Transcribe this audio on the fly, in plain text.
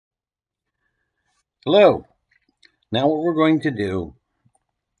Hello. Now what we're going to do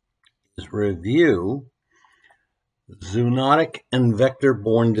is review zoonotic and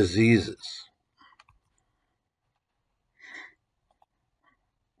vector-borne diseases.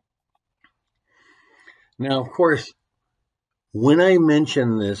 Now, of course, when I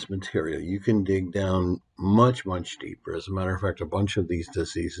mention this material, you can dig down much, much deeper. As a matter of fact, a bunch of these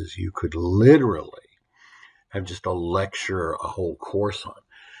diseases you could literally have just a lecture, a whole course on.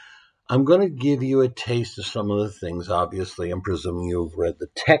 I'm going to give you a taste of some of the things. Obviously, I'm presuming you've read the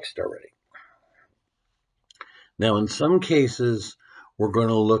text already. Now, in some cases, we're going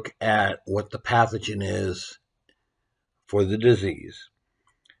to look at what the pathogen is for the disease.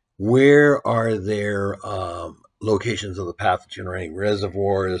 Where are there locations of the pathogen or any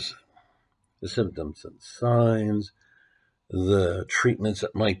reservoirs, the symptoms and signs, the treatments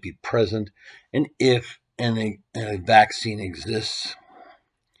that might be present, and if a vaccine exists,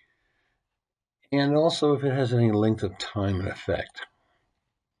 and also if it has any length of time and effect.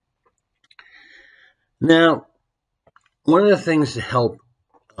 Now, one of the things to help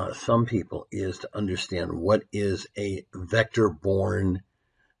some people is to understand what is a vector-borne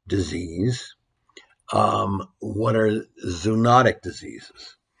disease. What are zoonotic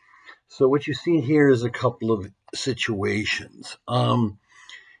diseases? So what you see here is a couple of situations.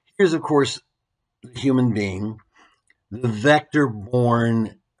 Here's, of course, the human being. The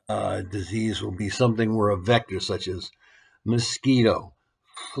vector-borne disease will be something where a vector, such as mosquito,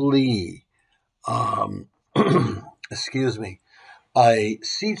 flea, excuse me, a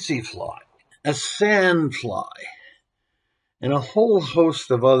tsetse fly, a sandfly, and a whole host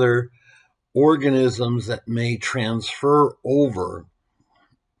of other organisms that may transfer over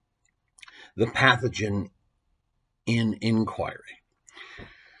the pathogen in inquiry.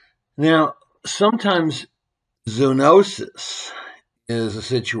 Now, sometimes zoonosis is a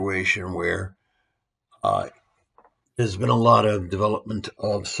situation where there's been a lot of development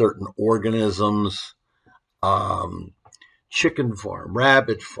of certain organisms, chicken farm,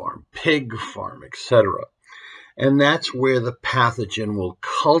 rabbit farm, pig farm, etc. And that's where the pathogen will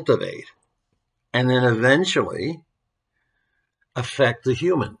cultivate and then eventually affect the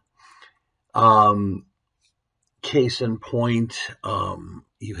human. Case in point,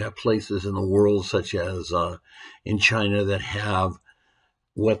 you have places in the world such as in China that have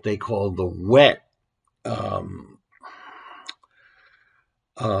what they call the wet,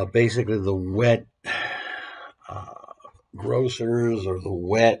 basically the wet grocers or the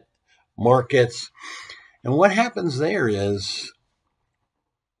wet markets. And what happens there is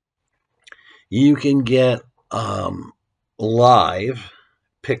you can get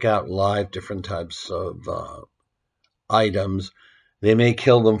pick out live different types of items. They may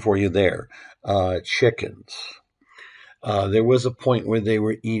kill them for you there. Chickens. There was a point where they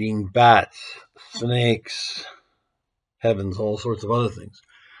were eating bats, snakes, heavens, all sorts of other things.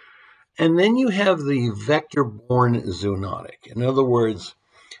 And then you have the vector-borne zoonotic. In other words,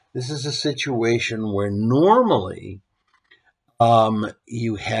 this is a situation where normally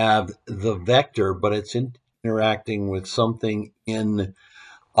you have the vector, but it's interacting with something in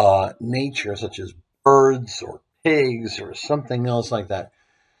nature, such as birds or pigs or something else like that.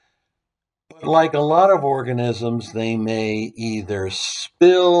 But like a lot of organisms, they may either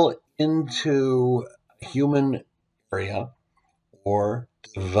spill into a human area or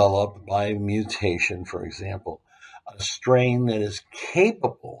develop by mutation, for example, a strain that is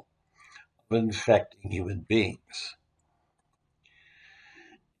capable of infecting human beings.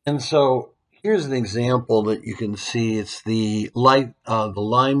 And so here's an example that you can see. It's the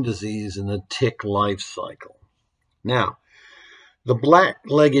Lyme disease and the tick life cycle. Now, the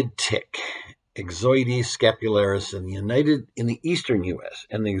black-legged tick, Ixodes scapularis in the eastern U.S.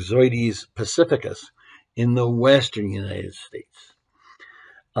 and the Ixodes pacificus in the western United States.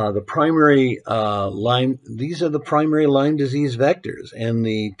 The primary these are the primary Lyme disease vectors, and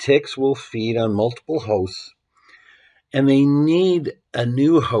the ticks will feed on multiple hosts, and they need a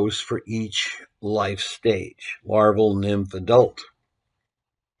new host for each life stage, larval, nymph, adult.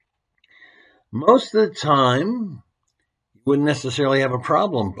 Most of the time, you wouldn't necessarily have a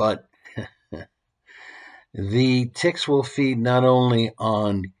problem, but the ticks will feed not only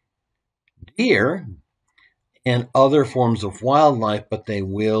on deer and other forms of wildlife, but they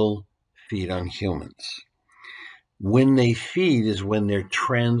will feed on humans. When they feed is when they're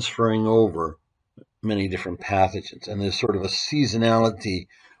transferring over many different pathogens, and there's sort of a seasonality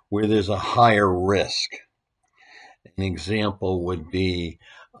where there's a higher risk. An example would be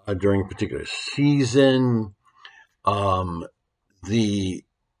during a particular season, the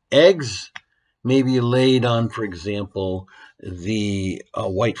eggs may be laid on, for example, the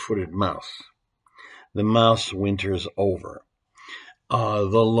white-footed mouse. the mouse winters over.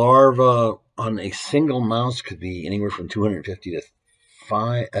 The larva on a single mouse could be anywhere from 250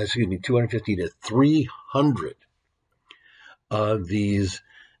 to 300 of these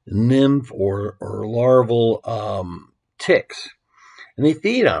nymph or larval ticks, and they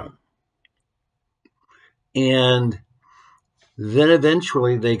feed on them. And then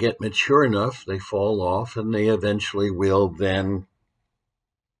eventually they get mature enough, they fall off, and they eventually will then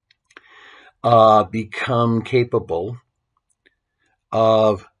become capable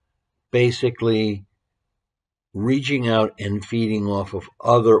of basically reaching out and feeding off of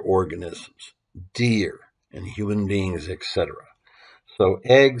other organisms, deer and human beings, etc. So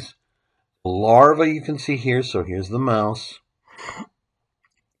eggs, larva you can see here, so here's the mouse.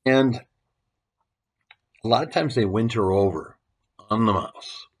 And a lot of times they winter over on the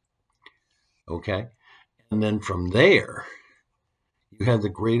mouse. Okay? And then from there, you have the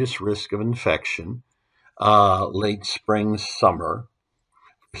greatest risk of infection, late spring, summer,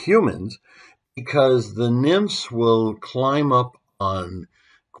 for humans, because the nymphs will climb up on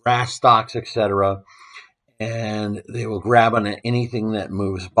grass stalks, etc., and they will grab on anything that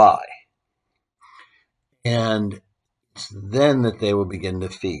moves by. And it's then that they will begin to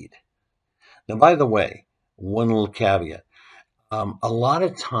feed. Now, by the way, one little caveat. A lot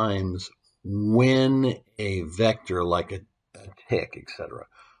of times when a vector like a tick, etc.,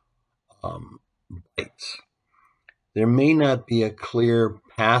 bites, there may not be a clear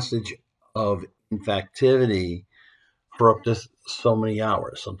passage of infectivity for up to so many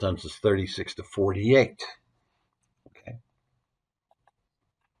hours. Sometimes it's 36 to 48. Okay.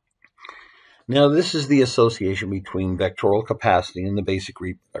 Now, this is the association between vectorial capacity and the basic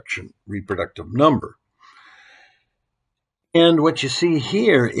reproductive number. And what you see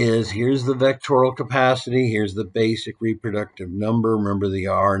here is, here's the vectorial capacity, here's the basic reproductive number. Remember the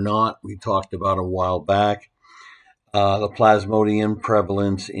R0 we talked about a while back. The Plasmodium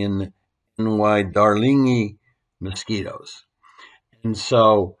prevalence in NY Darlingi mosquitoes. And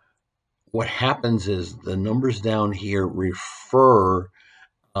so what happens is the numbers down here refer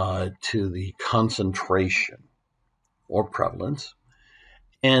to the concentration or prevalence.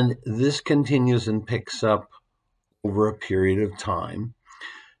 And this continues and picks up over a period of time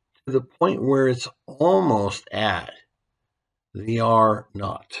to the point where it's almost at the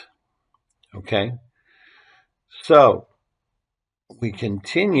R0. Okay? So we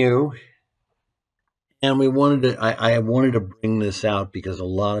continue, and we wanted to, I wanted to bring this out because a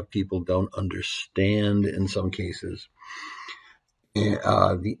lot of people don't understand in some cases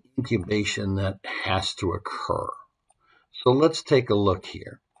the incubation that has to occur. So let's take a look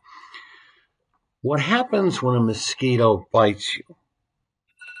here. What happens when a mosquito bites you?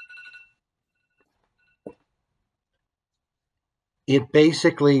 It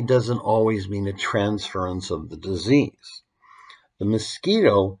basically doesn't always mean a transference of the disease. The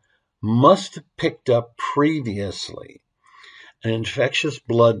mosquito must have picked up previously an infectious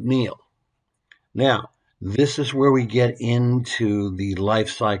blood meal. Now, this is where we get into the life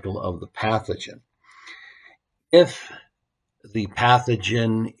cycle of the pathogen. If the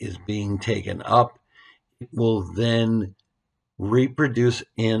pathogen is being taken up, it will then reproduce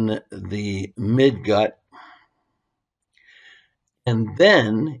in the midgut, and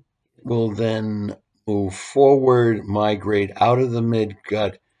then it will then move forward, migrate out of the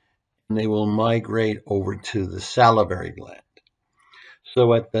midgut, and they will migrate over to the salivary gland.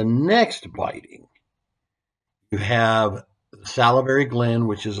 So at the next biting, you have the salivary gland,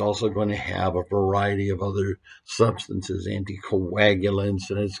 which is also going to have a variety of other substances,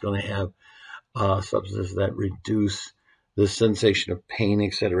 anticoagulants, and it's going to have substances that reduce the sensation of pain,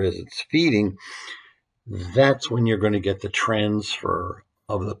 etc., as it's feeding. That's when you're going to get the transfer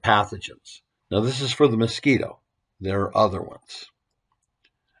of the pathogens. Now, this is for the mosquito. There are other ones.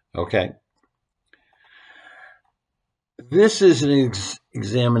 Okay. This is an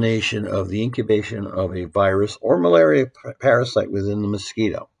examination of the incubation of a virus or malaria parasite within the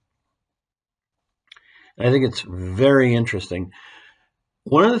mosquito. And I think it's very interesting.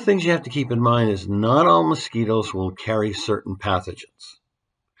 One of the things you have to keep in mind is not all mosquitoes will carry certain pathogens.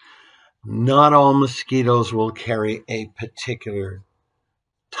 Not all mosquitoes will carry a particular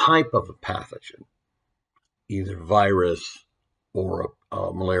type of a pathogen, either virus or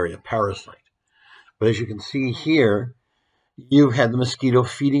a malaria parasite. But as you can see here, you've had the mosquito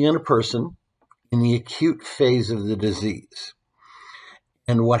feeding on a person in the acute phase of the disease.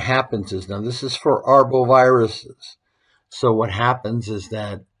 And what happens is, now this is for arboviruses, so what happens is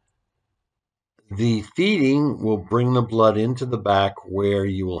that the feeding will bring the blood into the back where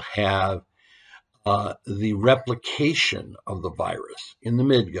you will have the replication of the virus in the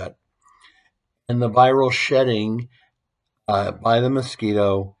midgut. and the viral shedding by the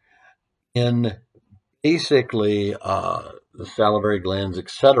mosquito in basically the salivary glands,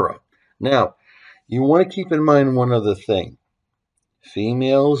 etc. Now, you want to keep in mind one other thing.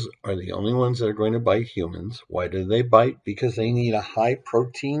 Females are the only ones that are going to bite humans. Why do they bite? Because they need a high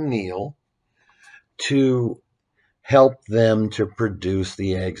protein meal to help them to produce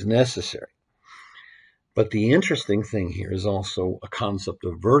the eggs necessary. But the interesting thing here is also a concept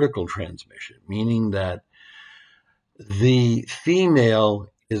of vertical transmission, meaning that the female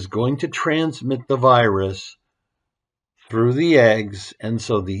is going to transmit the virus through the eggs, and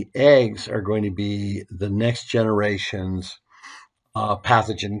so the eggs are going to be the next generation's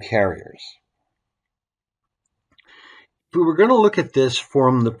pathogen carriers. If we were going to look at this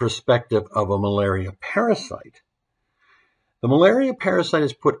from the perspective of a malaria parasite, the malaria parasite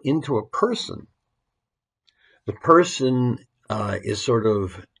is put into a person. The person is sort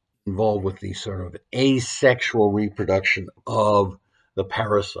of involved with the sort of asexual reproduction of the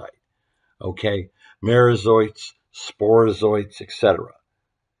parasite. Okay, merozoites, sporozoites, etc.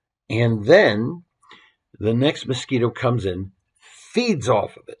 And then the next mosquito comes in, feeds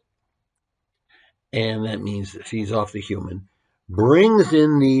off of it, and that means it feeds off the human, brings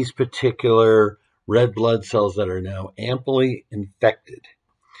in these particular red blood cells that are now amply infected.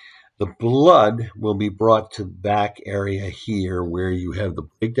 The blood will be brought to the back area here where you have the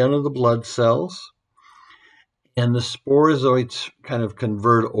breakdown of the blood cells, and the sporozoites kind of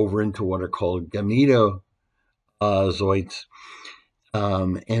convert over into what are called gametozoites.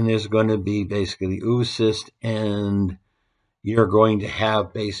 And there's going to be basically the oocyst, and you're going to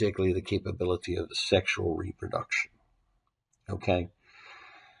have basically the capability of the sexual reproduction. Okay?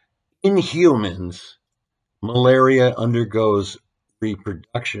 In humans, malaria undergoes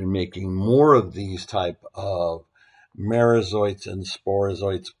reproduction, making more of these type of merozoites and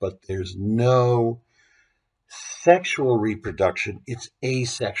sporozoites, but there's no sexual reproduction. It's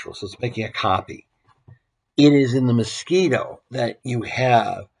asexual, so it's making a copy. It is in the mosquito that you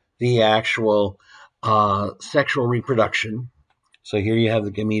have the actual sexual reproduction. So here you have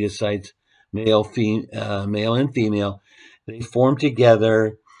the gametocytes, male and female. They form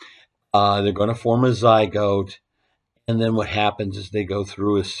together. They're going to form a zygote. And then what happens is they go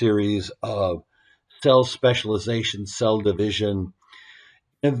through a series of cell specialization, cell division.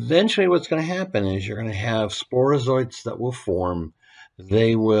 Eventually what's going to happen is you're going to have sporozoites that will form.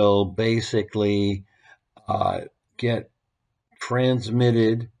 They will basically get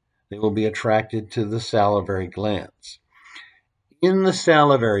transmitted. They will be attracted to the salivary glands. In the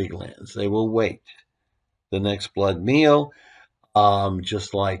salivary glands, they will wait the next blood meal.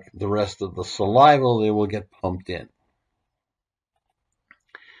 Just like the rest of the saliva, they will get pumped in.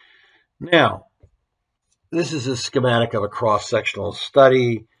 Now, this is a schematic of a cross-sectional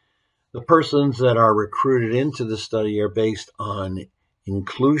study. The persons that are recruited into the study are based on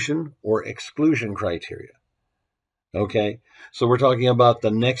inclusion or exclusion criteria. Okay, so we're talking about the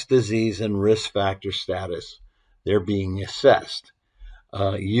next disease and risk factor status. They're being assessed,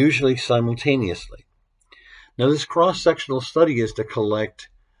 usually simultaneously. Now, this cross-sectional study is to collect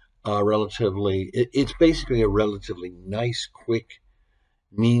it's basically a relatively nice, quick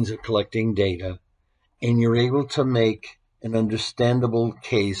means of collecting data, and you're able to make an understandable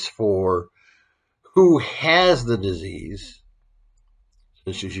case for who has the disease,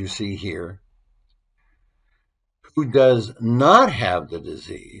 such as you see here, who does not have the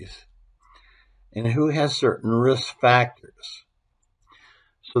disease, and who has certain risk factors.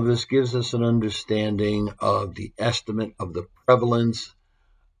 So this gives us an understanding of the estimate of the prevalence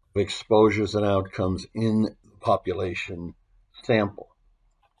of exposures and outcomes in the population sample.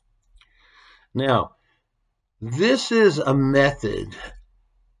 Now, this is a method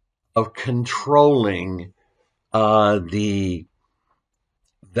of controlling the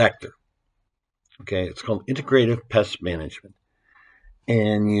vector. Okay, it's called integrative pest management.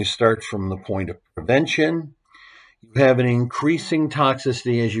 And you start from the point of prevention. You have an increasing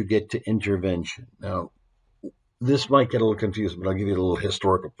toxicity as you get to intervention. Now, this might get a little confusing, but I'll give you a little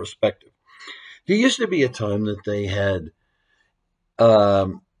historical perspective. There used to be a time that they had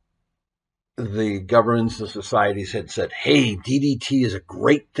the governments, the societies had said, hey, DDT is a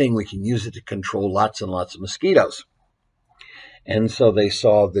great thing. We can use it to control lots and lots of mosquitoes. And so they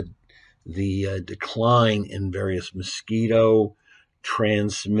saw the decline in various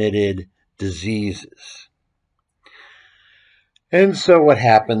mosquito-transmitted diseases. And so what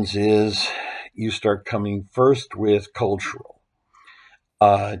happens is you start coming first with cultural,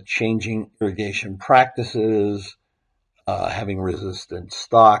 changing irrigation practices, having resistant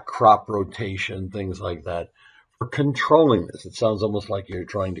stock, crop rotation, things like that, for controlling this. It sounds almost like you're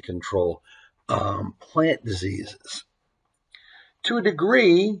trying to control plant diseases. To a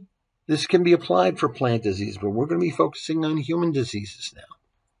degree, this can be applied for plant disease, but we're going to be focusing on human diseases now.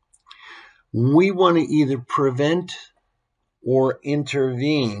 We want to either prevent or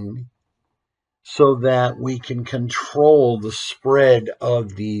intervene so that we can control the spread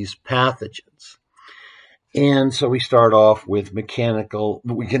of these pathogens. And so we start off with we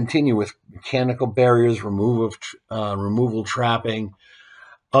continue with mechanical barriers, removal trapping.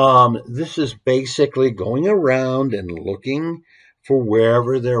 This is basically going around and looking for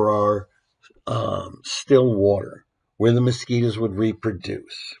wherever there are still water, where the mosquitoes would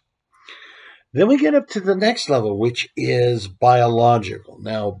reproduce. Then we get up to the next level, which is biological.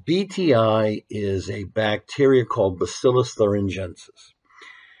 Now, BTI is a bacteria called Bacillus thuringiensis.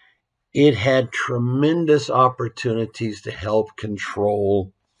 It had tremendous opportunities to help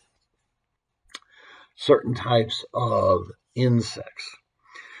control certain types of insects.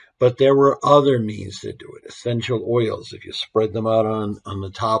 But there were other means to do it. Essential oils, if you spread them out on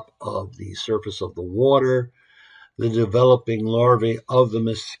the top of the surface of the water, the developing larvae of the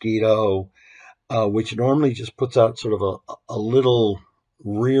mosquito, which normally just puts out sort of a little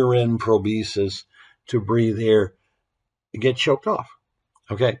rear end proboscis to breathe air, get choked off.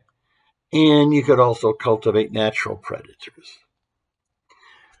 Okay. And you could also cultivate natural predators.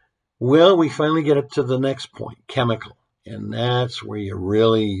 Well, we finally get up to the next point, chemical. And that's where you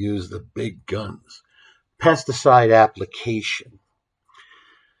really use the big guns. Pesticide application.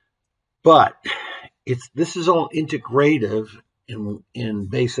 But this is all integrative, and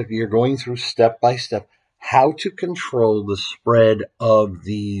basically you're going through step by step how to control the spread of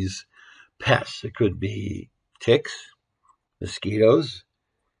these pests. It could be ticks, mosquitoes.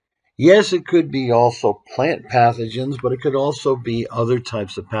 Yes, it could be also plant pathogens, but it could also be other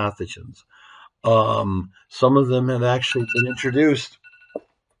types of pathogens. Some of them have actually been introduced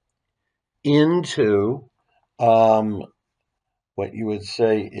into what you would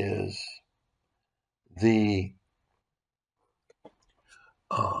say is the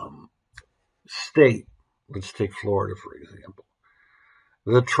state. Let's take Florida, for example.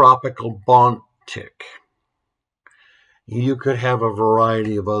 The tropical bonnet tick. You could have a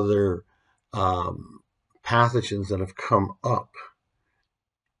variety of other pathogens that have come up.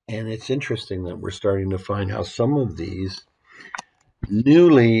 And it's interesting that we're starting to find how some of these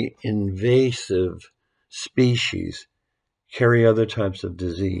newly invasive species carry other types of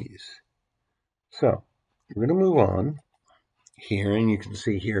disease. So we're going to move on here, and you can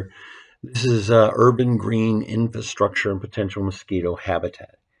see here, this is urban green infrastructure and potential mosquito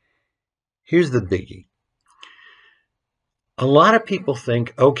habitat. Here's the biggie. A lot of people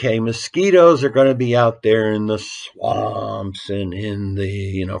think, okay, mosquitoes are going to be out there in the swamps and in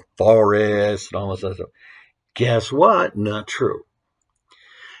the forests and all this other stuff. Guess what? Not true.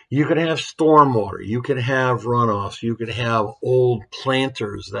 You could have stormwater. You could have runoffs. You could have old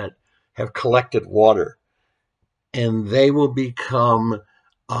planters that have collected water, and they will become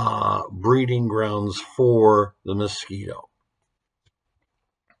breeding grounds for the mosquito.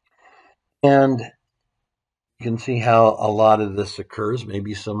 And you can see how a lot of this occurs.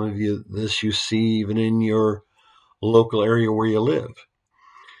 Maybe some of you see even in your local area where you live.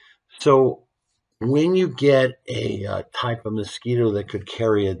 So when you get a type of mosquito that could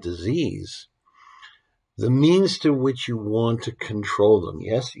carry a disease, the means to which you want to control them,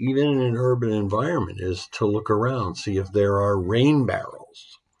 yes, even in an urban environment, is to look around, see if there are rain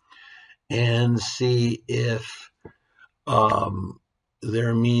barrels, and see if there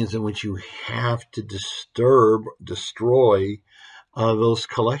are means in which you have to destroy those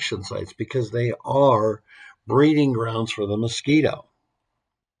collection sites, because they are breeding grounds for the mosquito.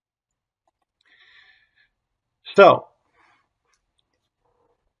 So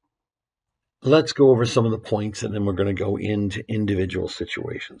let's go over some of the points, and then we're going to go into individual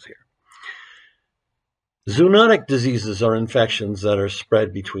situations here. Zoonotic diseases are infections that are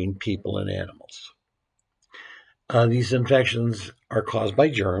spread between people and animals. These infections are caused by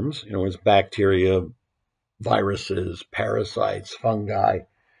germs, as bacteria, viruses, parasites, fungi.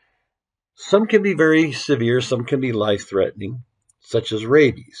 Some can be very severe, some can be life-threatening, such as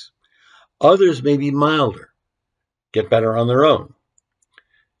rabies. Others may be milder, get better on their own.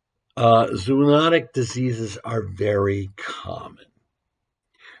 Zoonotic diseases are very common.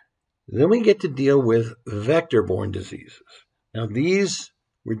 Then we get to deal with vector-borne diseases. Now, these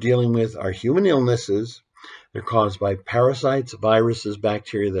we're dealing with are human illnesses. They're caused by parasites, viruses,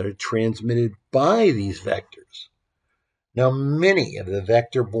 bacteria that are transmitted by these vectors. Now, many of the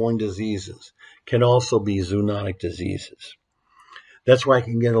vector-borne diseases can also be zoonotic diseases. That's why it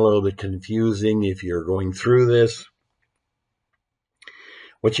can get a little bit confusing if you're going through this.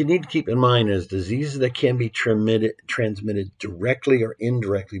 What you need to keep in mind is diseases that can be transmitted directly or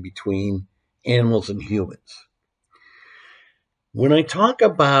indirectly between animals and humans. When I talk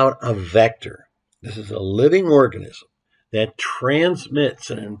about a vector, this is a living organism that transmits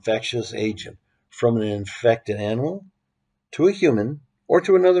an infectious agent from an infected animal to a human or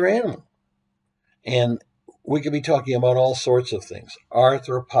to another animal. And we could be talking about all sorts of things.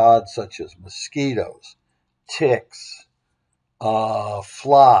 Arthropods such as mosquitoes, ticks,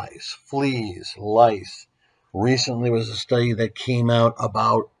 flies, fleas, lice. Recently was a study that came out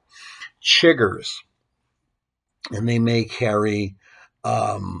about chiggers, and they may carry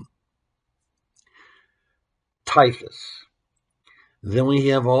typhus. Then we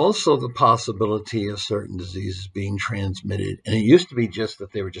have also the possibility of certain diseases being transmitted. And it used to be just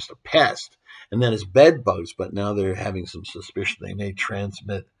that they were just a pest, and then as bed bugs, but now they're having some suspicion they may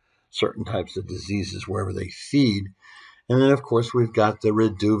transmit certain types of diseases wherever they feed. And then, of course, we've got the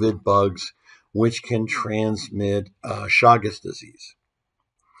reduvid bugs, which can transmit Chagas disease.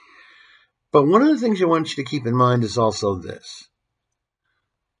 But one of the things I want you to keep in mind is also this.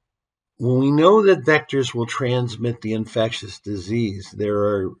 When we know that vectors will transmit the infectious disease, there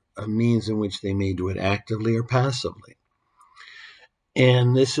are a means in which they may do it actively or passively.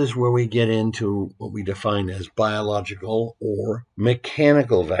 And this is where we get into what we define as biological or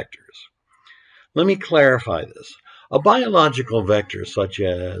mechanical vectors. Let me clarify this. A biological vector such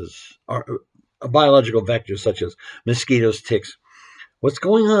as mosquitoes, ticks, what's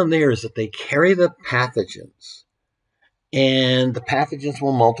going on there is that they carry the pathogens, and the pathogens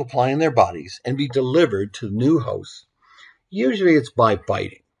will multiply in their bodies and be delivered to new hosts. Usually it's by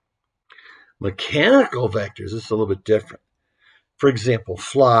biting. Mechanical vectors is a little bit different. For example,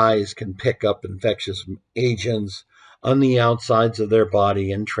 flies can pick up infectious agents on the outsides of their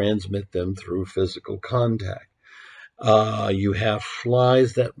body and transmit them through physical contact. You have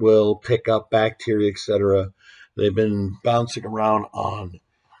flies that will pick up bacteria, etc. They've been bouncing around on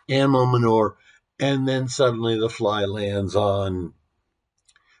animal manure, and then suddenly the fly lands on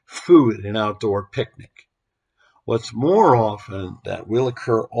food at an outdoor picnic. What's more often that will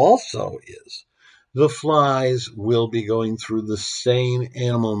occur also is the flies will be going through the same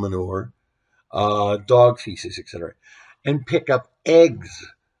animal manure, dog feces, etc., and pick up eggs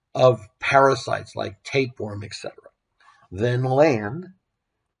of parasites like tapeworm, etc., then land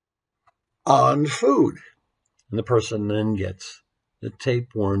on food. And the person then gets the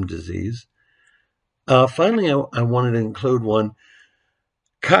tapeworm disease. Finally, I wanted to include one,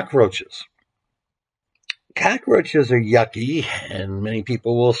 cockroaches. Cockroaches are yucky, and many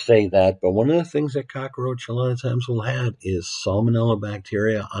people will say that, but one of the things that cockroach a lot of times will have is salmonella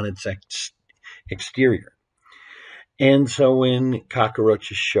bacteria on its exterior. And so when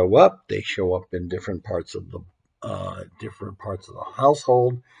cockroaches show up, they show up in different parts of the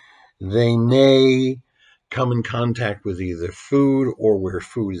household. They may come in contact with either food or where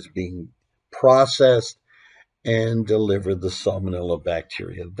food is being processed and deliver the salmonella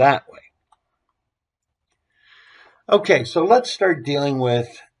bacteria that way. Okay, so let's start dealing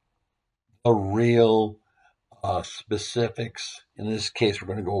with the real specifics. In this case, we're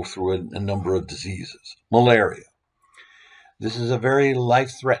going to go through a number of diseases. Malaria. This is a very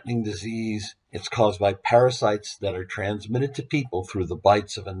life-threatening disease. It's caused by parasites that are transmitted to people through the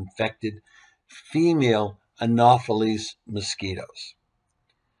bites of infected female Anopheles mosquitoes.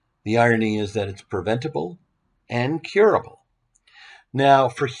 The irony is that it's preventable and curable. Now,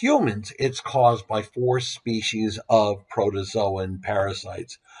 for humans, it's caused by 4 species of protozoan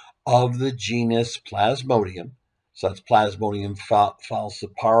parasites of the genus Plasmodium. So that's Plasmodium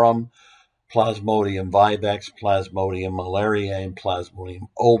falciparum, Plasmodium vivax, Plasmodium malariae, and Plasmodium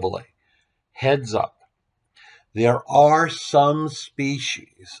ovale. Heads up, there are some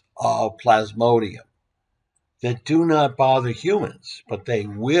species of Plasmodium that do not bother humans, but they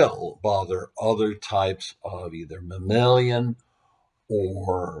will bother other types of either mammalian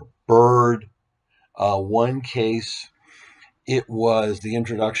or bird. One case, it was the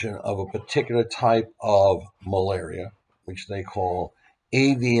introduction of a particular type of malaria, which they call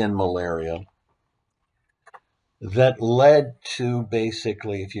avian malaria, that led to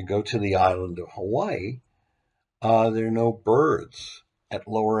basically, if you go to the island of Hawaii, there are no birds at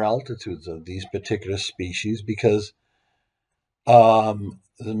lower altitudes of these particular species because the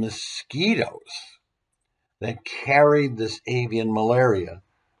mosquitoes that carried this avian malaria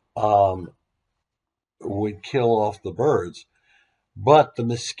would kill off the birds, but the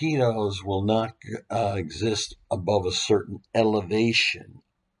mosquitoes will not exist above a certain elevation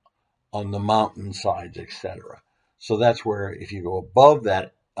on the mountainsides, etc. So that's where if you go above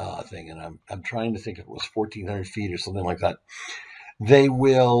that thing, and I'm trying to think if it was 1,400 feet or something like that, they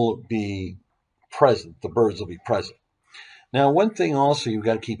will be present. The birds will be present. Now, one thing also you've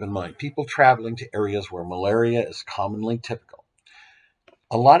got to keep in mind, people traveling to areas where malaria is commonly typical,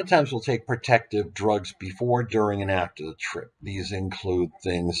 a lot of times will take protective drugs before, during, and after the trip. These include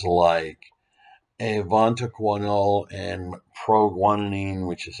things like avontaquinol and proguanine,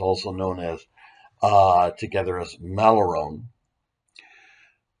 which is also known as together as Malarone,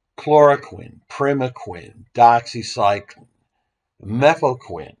 chloroquine, primaquine, doxycycline,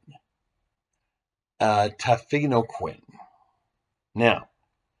 mefloquine, tafenoquine. Now,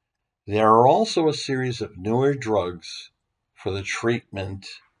 there are also a series of newer drugs for the treatment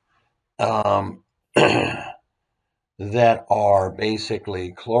that are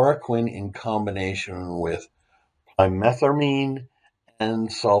basically chloroquine in combination with pymethamine and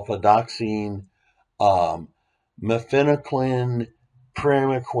sulfadoxine, mefloquine,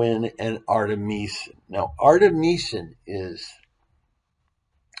 primaquine, and artemisinin. Now, artemisinin is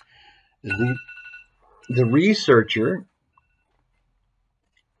the researcher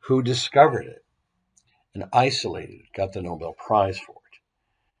who discovered it and isolated it, got the Nobel Prize for it.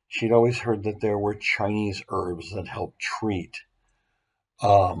 She'd always heard that there were Chinese herbs that helped treat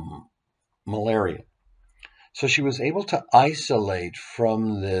malaria. So she was able to isolate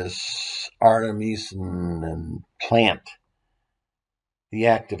from this artemisinin plant the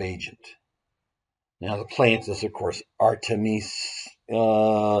active agent. Now, the plant is, of course, Artemis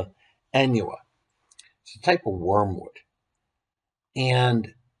annua. It's a type of wormwood.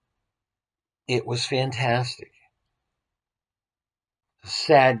 And it was fantastic.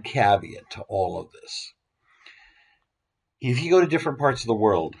 Sad caveat to all of this. If you go to different parts of the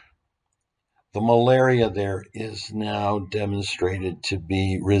world, the malaria there is now demonstrated to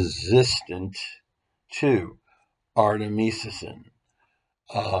be resistant to artemisinin,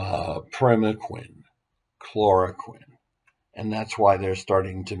 primaquine, chloroquine, and that's why they're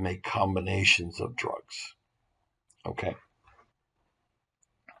starting to make combinations of drugs. Okay.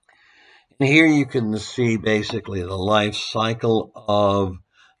 And here you can see basically the life cycle of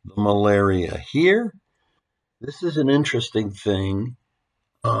the malaria here. This is an interesting thing.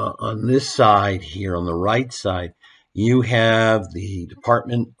 On this side here, on the right side, you have the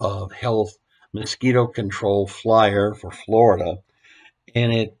Department of Health mosquito control flyer for Florida,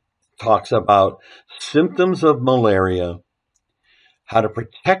 and it talks about symptoms of malaria, how to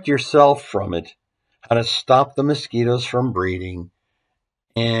protect yourself from it, how to stop the mosquitoes from breeding,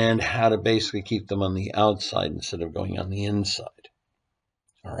 and how to basically keep them on the outside instead of going on the inside.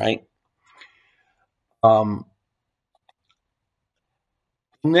 All right.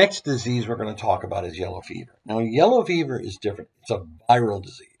 Next disease we're going to talk about is yellow fever. Now, yellow fever is different. It's a viral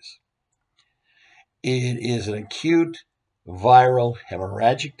disease. It is an acute viral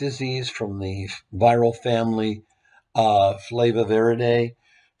hemorrhagic disease from the viral family Flaviviridae,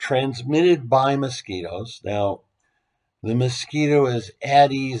 transmitted by mosquitoes. Now, the mosquito is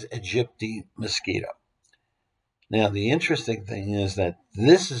Aedes aegypti mosquito. Now, the interesting thing is that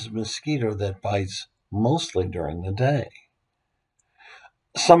this is a mosquito that bites mostly during the day.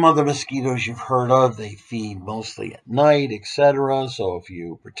 Some other mosquitoes you've heard of, they feed mostly at night, etc. So if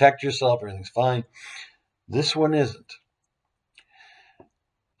you protect yourself, everything's fine. This one isn't.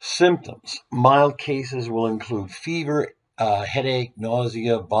 Symptoms. Mild cases will include fever, headache,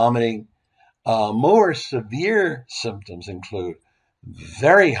 nausea, vomiting. More severe symptoms include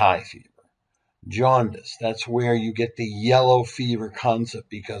very high fever, jaundice. That's where you get the yellow fever concept,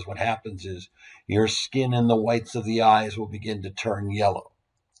 because what happens is your skin and the whites of the eyes will begin to turn yellow.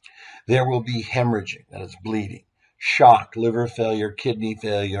 There will be hemorrhaging, that is bleeding, shock, liver failure, kidney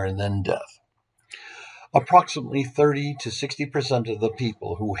failure, and then death. Approximately 30 to 60% of the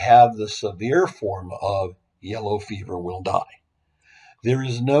people who have the severe form of yellow fever will die. There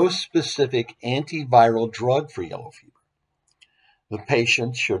is no specific antiviral drug for yellow fever. The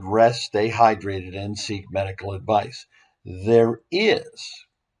patient should rest, stay hydrated, and seek medical advice. There is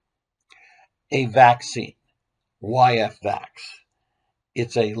a vaccine, YFVax.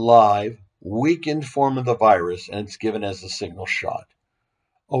 It's a live, weakened form of the virus, and it's given as a single shot.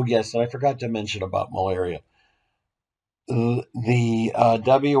 Oh, yes, and I forgot to mention about malaria. The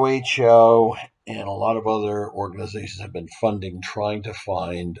WHO and a lot of other organizations have been funding trying to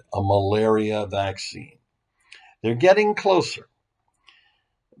find a malaria vaccine. They're getting closer,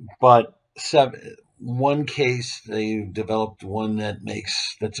 but one case, they developed one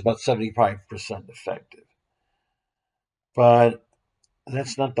that's about 75% effective. But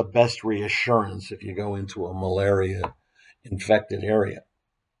that's not the best reassurance if you go into a malaria-infected area.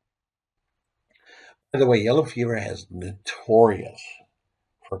 By the way, yellow fever is notorious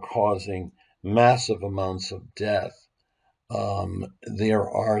for causing massive amounts of death There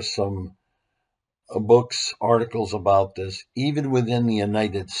are some books, articles about this, even within the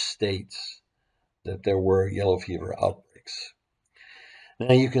United States, that there were yellow fever outbreaks.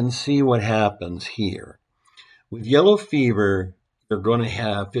 Now you can see what happens here. With yellow fever, you're going to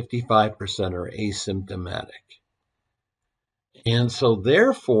have 55% are asymptomatic. And so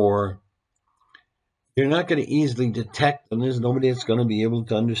therefore, you're not going to easily detect them. There's nobody that's going to be able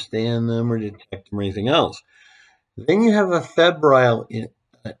to understand them or detect them or anything else. Then you have a febrile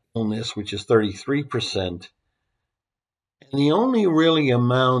illness, which is 33%. And the only really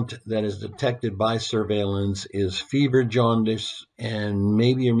amount that is detected by surveillance is fever, jaundice, and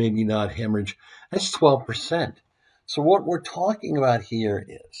maybe or maybe not hemorrhage. That's 12%. So what we're talking about here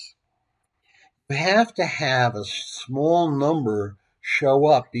is you have to have a small number show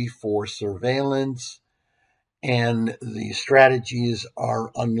up before surveillance and the strategies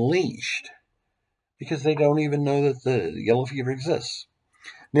are unleashed because they don't even know that the yellow fever exists.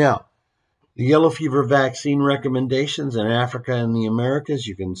 Now, the yellow fever vaccine recommendations in Africa and the Americas,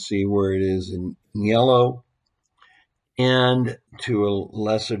 you can see where it is in yellow, and to a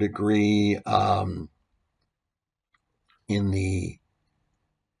lesser degree in the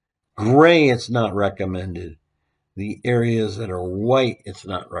gray, it's not recommended. The areas that are white, it's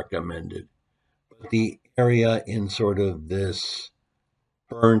not recommended. But the area in sort of this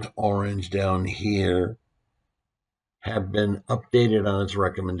burnt orange down here have been updated on its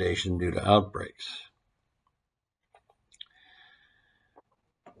recommendation due to outbreaks.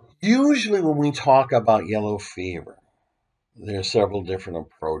 Usually when we talk about yellow fever, there are several different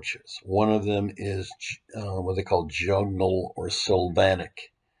approaches. One of them is what they call jungle or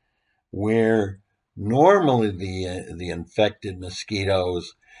sylvatic, where normally the infected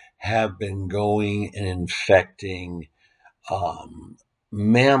mosquitoes have been going and infecting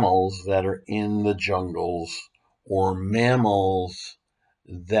mammals that are in the jungles or mammals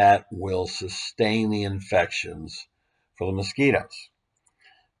that will sustain the infections for the mosquitoes.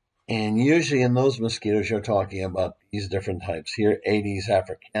 And usually in those mosquitoes, you're talking about these different types here, Aedes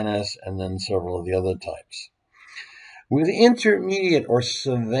africanus, and then several of the other types. With intermediate or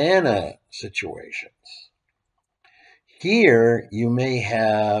savanna situations, here you may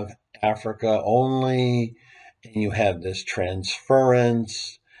have Africa only, and you have this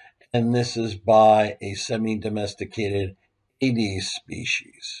transference, and this is by a semi-domesticated Aedes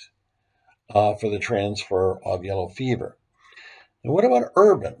species for the transfer of yellow fever. And what about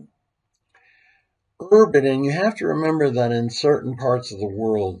urban? Urban, and you have to remember that in certain parts of the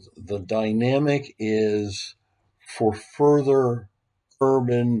world, the dynamic is for further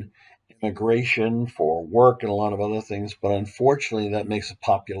urban immigration for work and a lot of other things, but unfortunately that makes the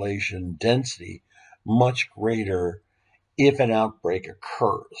population density much greater if an outbreak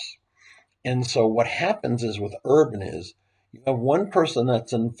occurs. And so what happens is with urban is you have one person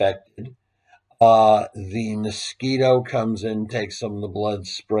that's infected, the mosquito comes in, takes some of the blood,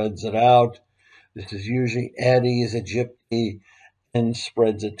 spreads it out. This is usually Aedes aegypti, and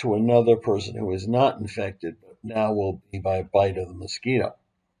spreads it to another person who is not infected, but now will be by a bite of the mosquito.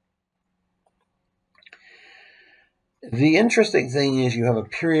 The interesting thing is you have a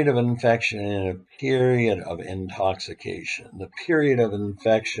period of infection and a period of intoxication. The period of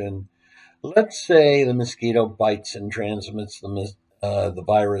infection, let's say the mosquito bites and transmits the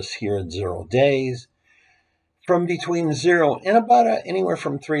virus here at 0 days. From between 0 and about anywhere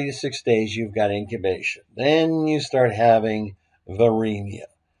from 3 to 6 days, you've got incubation. Then you start having viremia.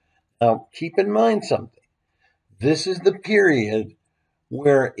 Now, keep in mind something. This is the period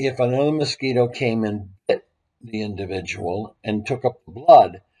where if another mosquito came and bit the individual and took up the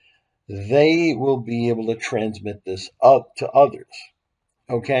blood, they will be able to transmit this up to others.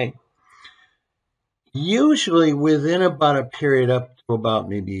 Okay? Usually within about a period up to about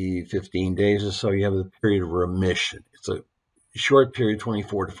maybe 15 days or so, you have a period of remission. It's a short period,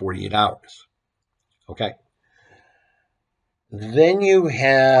 24 to 48 hours. Okay? Then you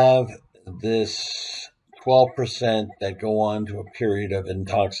have this 12% that go on to a period of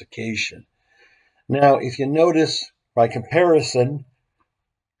intoxication. Now, if you notice, by comparison,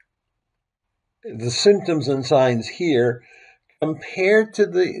 the symptoms and signs here compared to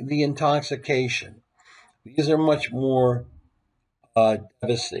the intoxication, these are much more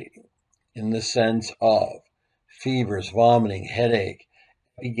devastating in the sense of fevers, vomiting, headache,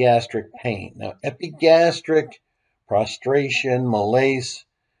 epigastric pain. Now, epigastric, prostration, malaise,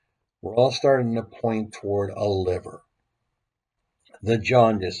 we're all starting to point toward a liver. The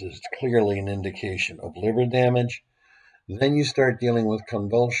jaundice is clearly an indication of liver damage. Then you start dealing with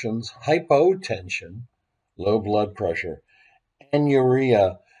convulsions, hypotension, low blood pressure,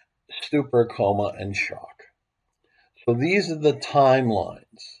 anuria, stupor, coma, and shock. So these are the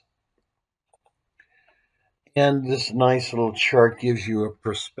timelines. And this nice little chart gives you a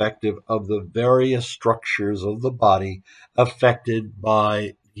perspective of the various structures of the body affected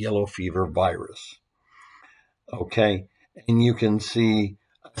by yellow fever virus. Okay, and you can see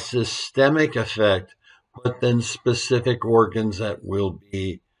a systemic effect, but then specific organs that will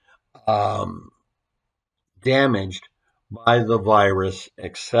be um, damaged by the virus,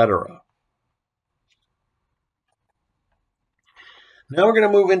 etc. Now we're going to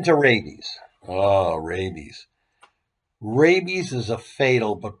move into rabies. Oh, rabies. Rabies is a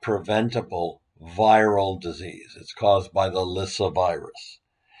fatal but preventable viral disease. It's caused by the Lissa virus.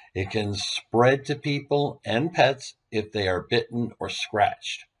 It can spread to people and pets if they are bitten or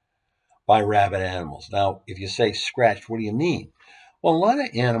scratched by rabid animals. Now, if you say scratched, what do you mean? Well, a lot of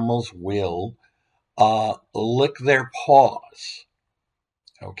animals will lick their paws.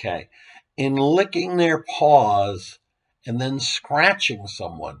 Okay. In licking their paws and then scratching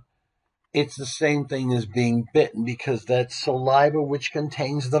someone, it's the same thing as being bitten because that saliva which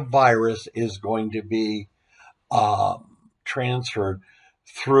contains the virus is going to be transferred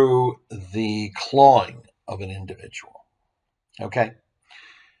through the clawing of an individual. Okay?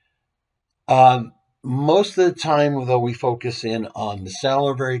 Most of the time, though, we focus in on the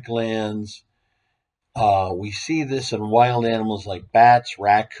salivary glands. We see this in wild animals like bats,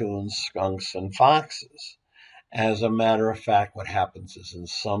 raccoons, skunks, and foxes. As a matter of fact, what happens is in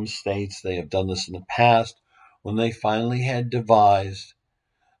some states, they have done this in the past, when they finally had devised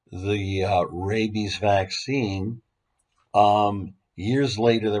the rabies vaccine, years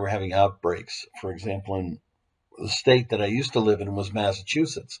later they were having outbreaks. For example, in the state that I used to live in was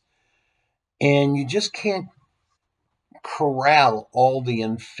Massachusetts. And you just can't corral all the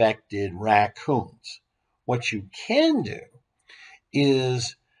infected raccoons. What you can do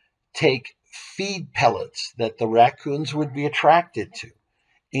is take feed pellets that the raccoons would be attracted to,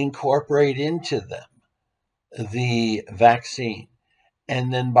 incorporate into them the vaccine,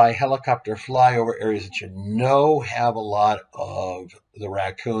 and then by helicopter fly over areas that you know have a lot of the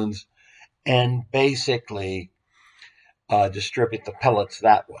raccoons and basically distribute the pellets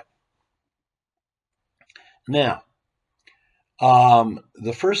that way. Now,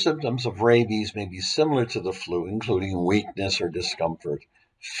 the first symptoms of rabies may be similar to the flu, including weakness or discomfort,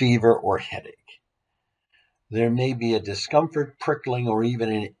 fever, or headache. There may be a discomfort, prickling, or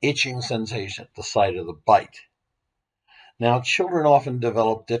even an itching sensation at the site of the bite. Now, children often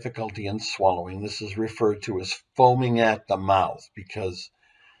develop difficulty in swallowing. This is referred to as foaming at the mouth because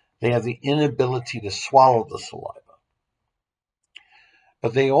they have the inability to swallow the saliva.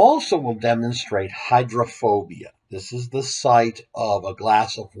 But they also will demonstrate hydrophobia. This is the sight of a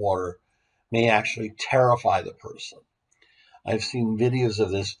glass of water may actually terrify the person. I've seen videos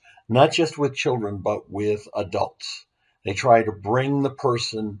of this, not just with children, but with adults. They try to bring the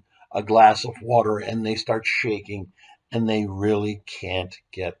person a glass of water and they start shaking and they really can't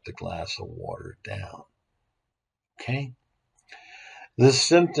get the glass of water down. Okay? The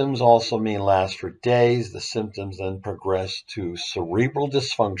symptoms also may last for days. The symptoms then progress to cerebral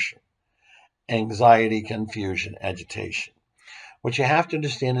dysfunction, anxiety, confusion, agitation. What you have to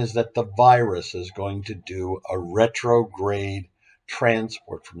understand is that the virus is going to do a retrograde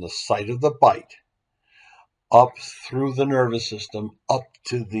transport from the site of the bite up through the nervous system, up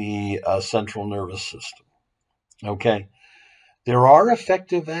to the central nervous system. Okay? There are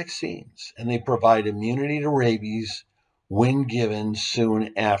effective vaccines, and they provide immunity to rabies when given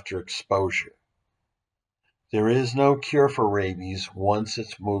soon after exposure. There is no cure for rabies once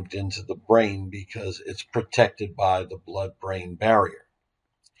it's moved into the brain because it's protected by the blood-brain barrier.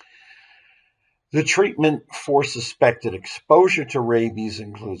 The treatment for suspected exposure to rabies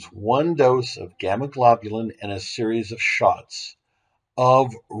includes one dose of gamma globulin and a series of shots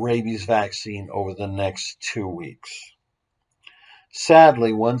of rabies vaccine over the next 2 weeks.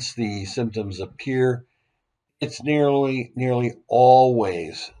 Sadly, once the symptoms appear, it's nearly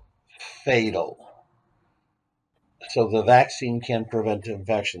always fatal. So the vaccine can prevent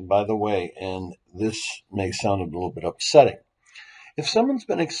infection. By the way, and this may sound a little bit upsetting, if someone's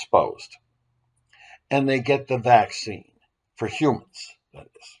been exposed and they get the vaccine, for humans, that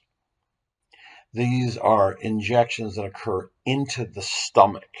is, these are injections that occur into the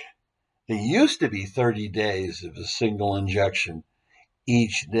stomach. They used to be 30 days of a single injection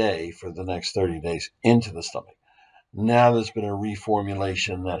each day for the next 30 days into the stomach. Now there's been a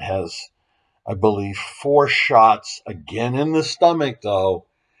reformulation that has, I believe, 4 shots, again in the stomach, though,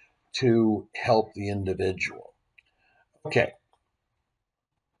 to help the individual. Okay.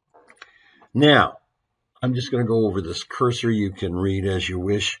 Now, I'm just going to go over this cursor. You can read as you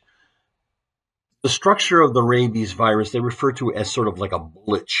wish. The structure of the rabies virus, they refer to as sort of like a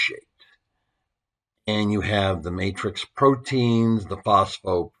bullet shape. And you have the matrix proteins, the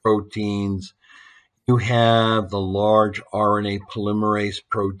phosphoproteins, you have the large RNA polymerase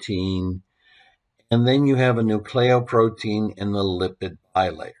protein, and then you have a nucleoprotein and the lipid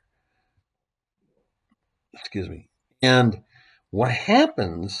bilayer. Excuse me. And what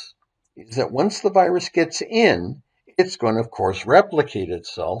happens is that once the virus gets in, it's going to, of course, replicate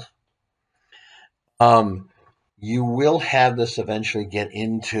itself. You will have this eventually get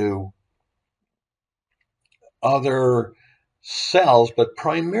into other cells, but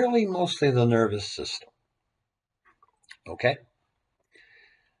primarily mostly the nervous system. Okay?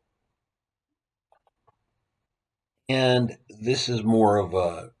 And this is more of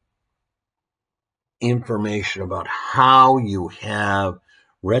a information about how you have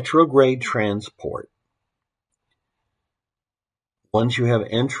retrograde transport. Once you have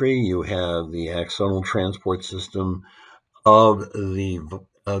entry, you have the axonal transport system of the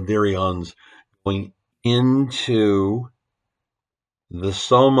virions going into the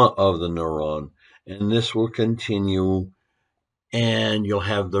soma of the neuron, and this will continue, and you'll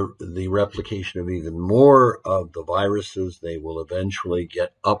have the replication of even more of the viruses. They will eventually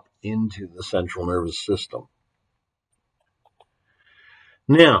get up into the central nervous system.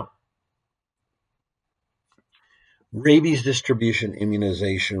 Now, rabies distribution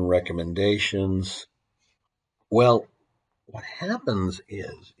immunization recommendations. Well, what happens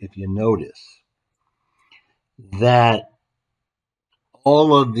is, if you notice, that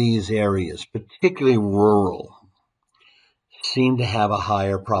all of these areas, particularly rural, seem to have a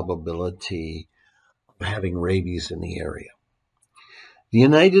higher probability of having rabies in the area. The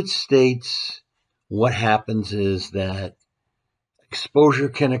United States, what happens is that exposure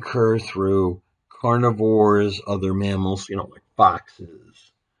can occur through carnivores, other mammals, like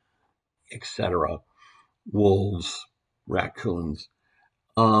foxes, etc., wolves, raccoons.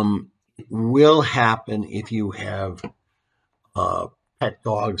 It will happen if you have pet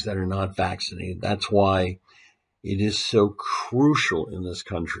dogs that are not vaccinated. That's why it is so crucial in this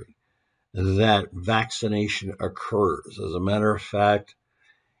country that vaccination occurs. As a matter of fact,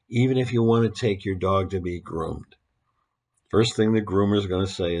 even if you want to take your dog to be groomed, first thing the groomer is going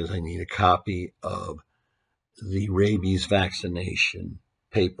to say is, I need a copy of the rabies vaccination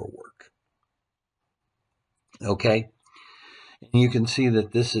paperwork. Okay? And you can see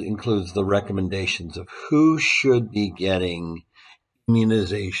that this includes the recommendations of who should be getting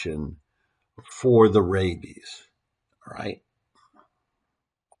immunization for the rabies. All right?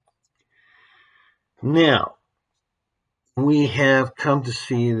 Now, we have come to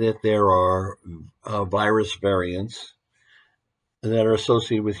see that there are virus variants that are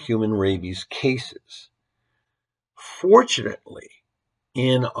associated with human rabies cases. Fortunately,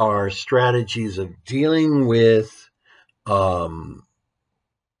 in our strategies of dealing with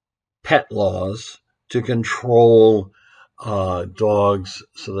pet laws to control dogs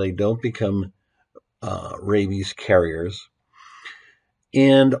so they don't become rabies carriers,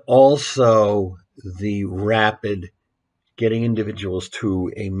 and also the rapid getting individuals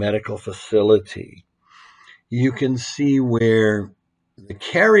to a medical facility, you can see where the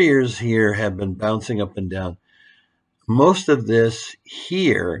carriers here have been bouncing up and down. Most of this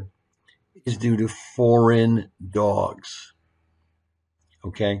here is due to foreign dogs.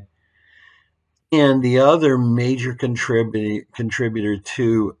 Okay? And the other major contributor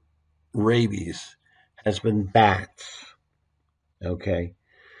to rabies has been bats. Okay?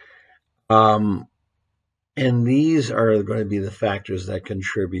 And these are going to be the factors that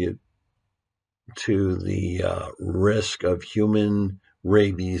contribute to the risk of human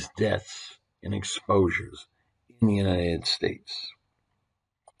rabies deaths and exposures in the United States.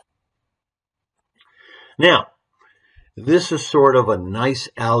 Now, this is sort of a nice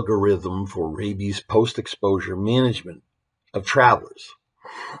algorithm for rabies post-exposure management of travelers.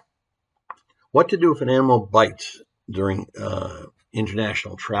 What to do if an animal bites during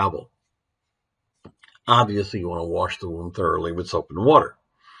international travel? Obviously, you want to wash the wound thoroughly with soap and water.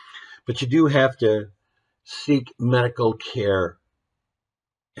 But you do have to seek medical care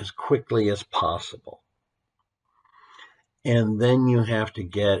as quickly as possible. And then you have to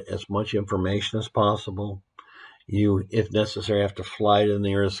get as much information as possible. You, if necessary, have to fly to the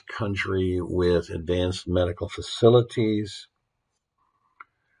nearest country with advanced medical facilities.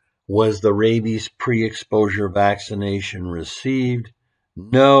 Was the rabies pre-exposure vaccination received?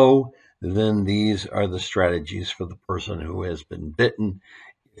 No. Then these are the strategies for the person who has been bitten.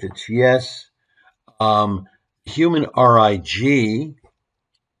 If it's yes, human RIG,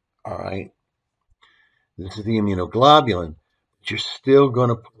 all right, this is the immunoglobulin. You're still going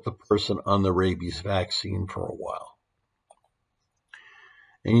to put the person on the rabies vaccine for a while.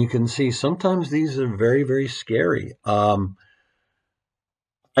 And you can see sometimes these are very, very scary. I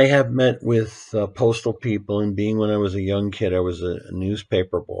have met with postal people, and being when I was a young kid, I was a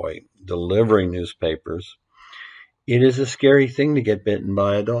newspaper boy delivering newspapers. It is a scary thing to get bitten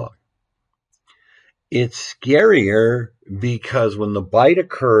by a dog. It's scarier because when the bite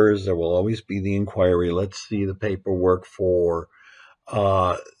occurs, there will always be the inquiry. Let's see the paperwork for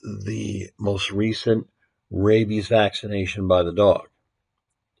the most recent rabies vaccination by the dog.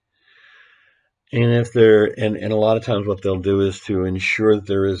 And if and a lot of times what they'll do is to ensure that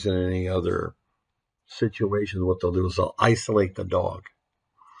there isn't any other situations, what they'll do is they'll isolate the dog.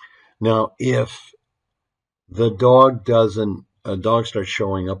 Now, if a dog starts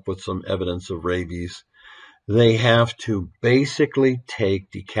showing up with some evidence of rabies, they have to basically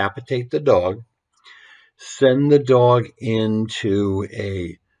decapitate the dog, send the dog into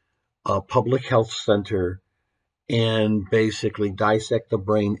a public health center, and basically dissect the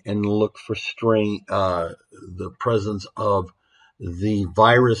brain and look for the presence of the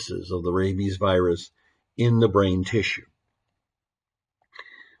viruses of the rabies virus in the brain tissue.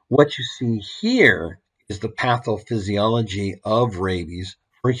 What you see here is the pathophysiology of rabies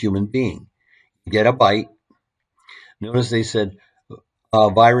for a human being. You get a bite. Notice they said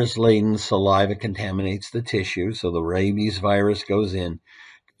virus-laden saliva contaminates the tissue, so the rabies virus goes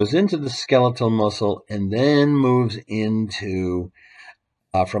into the skeletal muscle, and then moves into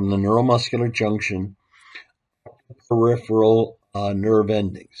from the neuromuscular junction, peripheral nerve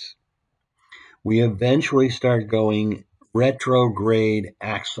endings. We eventually start going retrograde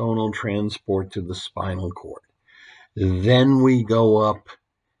axonal transport to the spinal cord. Then we go up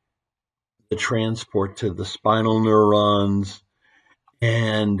the transport to the spinal neurons,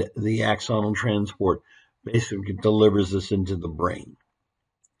 and the axonal transport basically delivers this into the brain.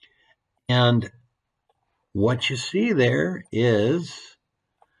 And what you see there is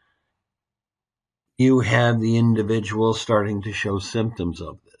you have the individual starting to show symptoms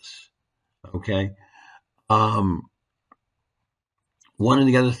of this. Okay. One of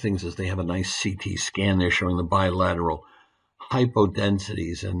the other things is they have a nice CT scan. They're showing the bilateral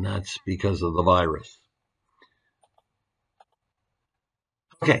hypodensities, and that's because of the virus.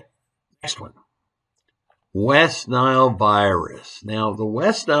 Okay, next one. West Nile virus. Now, the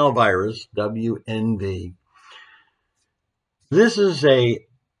West Nile virus, WNV, this is a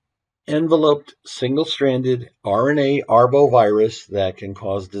enveloped single-stranded RNA arbovirus that can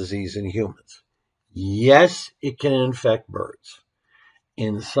cause disease in humans. Yes, it can infect birds.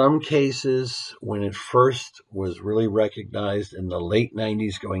 In some cases, when it first was really recognized in the late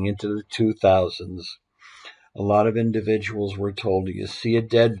 90s going into the 2000s, a lot of individuals were told, you see a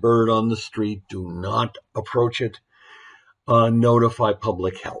dead bird on the street, do not approach it, notify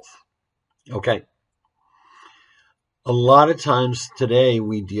public health. Okay. A lot of times today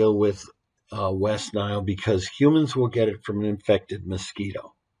we deal with West Nile because humans will get it from an infected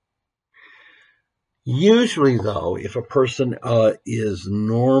mosquito. Usually, though, if a person is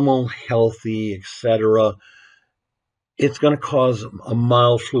normal, healthy, etc., it's going to cause a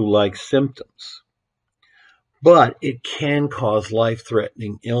mild flu-like symptoms. But it can cause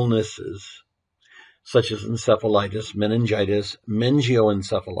life-threatening illnesses, such as encephalitis, meningitis,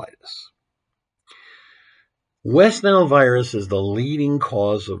 meningioencephalitis. West Nile virus is the leading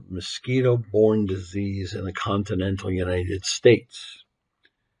cause of mosquito-borne disease in the continental United States.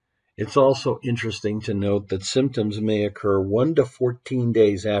 It's also interesting to note that symptoms may occur 1 to 14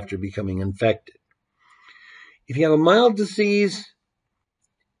 days after becoming infected. If you have a mild disease,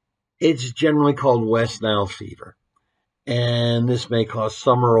 it's generally called West Nile fever. And this may cause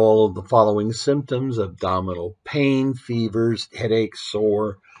some or all of the following symptoms: abdominal pain, fevers, headaches,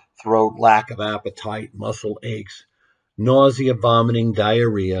 sore throat, lack of appetite, muscle aches, nausea, vomiting,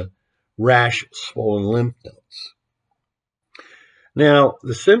 diarrhea, rash, swollen lymph nodes. Now,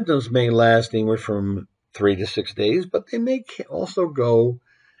 the symptoms may last anywhere from 3 to 6 days, but they may also go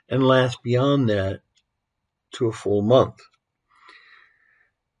and last beyond that to a full month.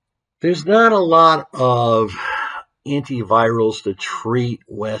 There's not a lot of antivirals to treat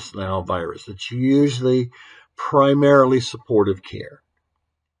West Nile virus. It's usually primarily supportive care.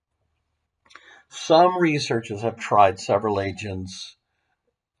 Some researchers have tried several agents,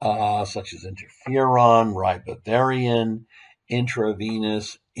 such as interferon, ribavirin,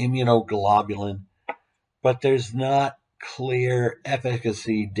 intravenous immunoglobulin, but there's not clear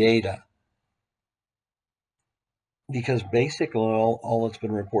efficacy data because basically all that's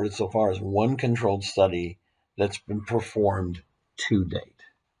been reported so far is one controlled study that's been performed to date.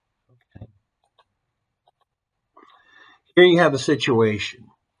 Okay. Here you have a situation.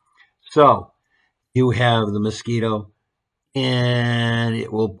 So you have the mosquito, and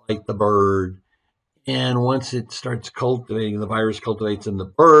it will bite the bird. And once it starts cultivating, the virus cultivates in the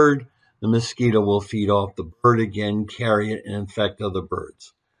bird, the mosquito will feed off the bird again, carry it, and infect other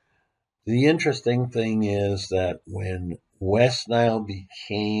birds. The interesting thing is that when West Nile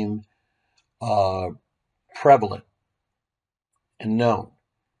became prevalent and known,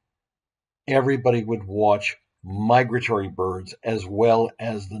 everybody would watch migratory birds as well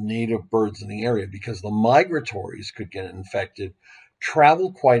as the native birds in the area, because the migratories could get infected,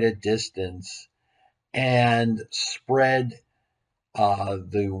 travel quite a distance, and spread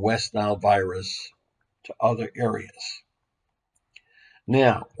the West Nile virus to other areas.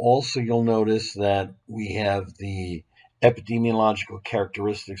 Now, also you'll notice that we have the epidemiological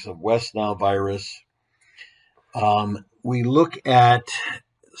characteristics of West Nile virus. We look at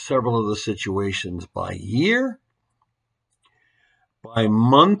several of the situations by year, by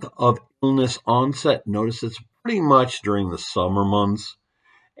month of illness onset. Notice it's pretty much during the summer months,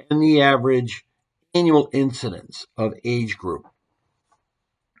 and the average annual incidence of age group.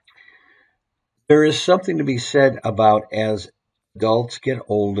 There is something to be said about, as adults get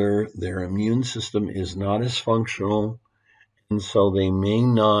older, their immune system is not as functional, and so they may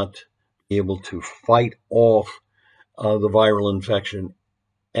not be able to fight off the viral infection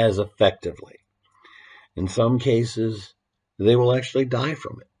as effectively. In some cases, they will actually die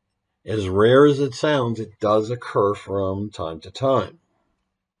from it. As rare as it sounds, it does occur from time to time.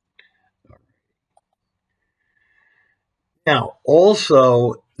 Now,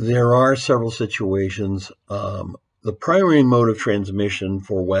 also, there are several situations. The primary mode of transmission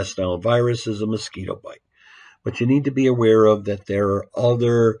for West Nile virus is a mosquito bite. But you need to be aware of that there are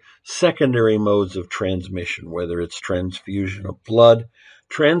other secondary modes of transmission, whether it's transfusion of blood,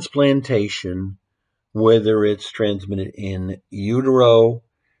 transplantation, whether it's transmitted in utero,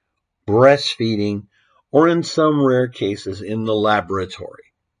 breastfeeding, or in some rare cases in the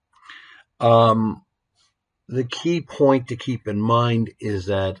laboratory. The key point to keep in mind is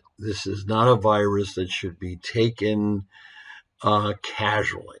that this is not a virus that should be taken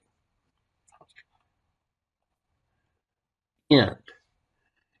casually. And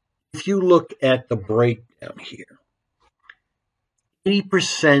if you look at the breakdown here,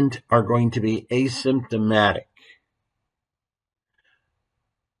 80% are going to be asymptomatic.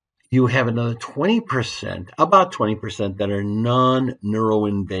 You have another 20%, about 20%, that are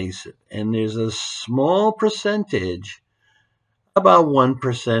non-neuroinvasive. And there's a small percentage, about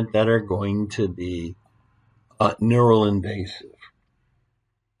 1%, that are going to be neuroinvasive.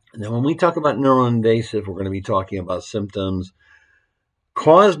 Now, when we talk about neuroinvasive, we're going to be talking about symptoms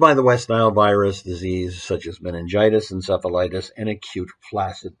caused by the West Nile virus disease, such as meningitis, encephalitis, and acute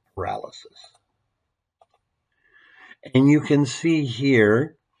flaccid paralysis. And you can see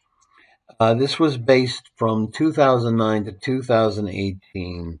here, this was based from 2009 to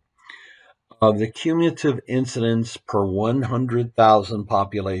 2018 of the cumulative incidence per 100,000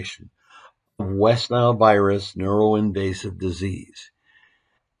 population of West Nile virus neuroinvasive disease.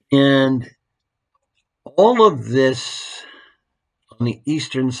 And all of this on the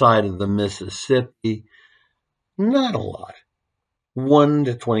eastern side of the Mississippi, not a lot. 1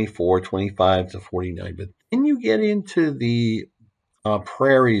 to 24, 25 to 49. But then you get into the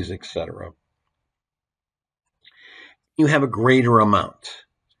prairies, etc. You have a greater amount.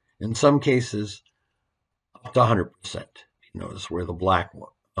 In some cases, up to 100%. You notice where the black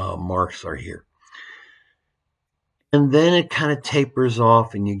marks are here. And then it kind of tapers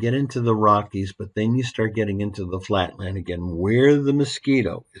off and you get into the Rockies, but then you start getting into the flatland again, where the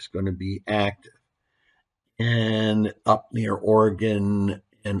mosquito is going to be active, and up near Oregon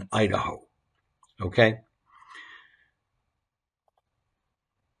and Idaho. Okay?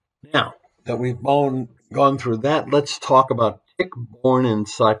 Now that we've gone through that, let's talk about tick-borne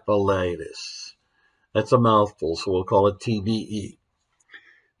encephalitis. That's a mouthful, so we'll call it TBE.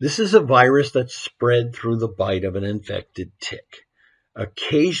 This is a virus that's spread through the bite of an infected tick.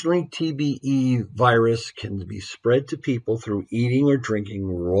 Occasionally, TBE virus can be spread to people through eating or drinking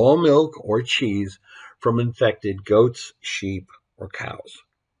raw milk or cheese from infected goats, sheep, or cows.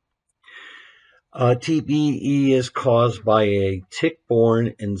 TBE is caused by a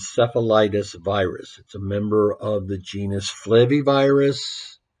tick-borne encephalitis virus. It's a member of the genus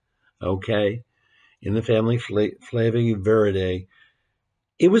Flavivirus, okay, in the family Flaviviridae.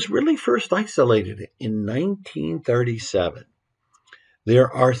 It was really first isolated in 1937.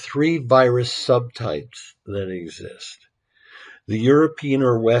 There are 3 virus subtypes that exist. The European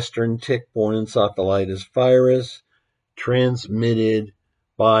or Western tick-borne encephalitis virus, transmitted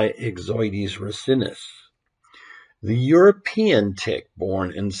by Ixodes ricinus. The European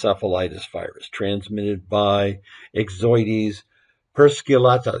tick-borne encephalitis virus, transmitted by Ixodes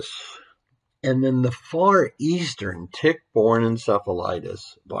persiculatus. And then the Far Eastern tick-borne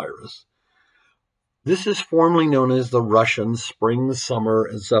encephalitis virus. This is formerly known as the Russian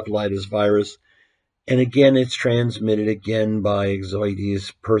spring-summer encephalitis virus. And again, it's transmitted again by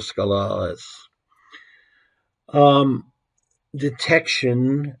Ixodes persiculatus.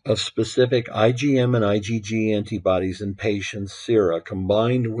 Detection of specific IgM and IgG antibodies in patients' sera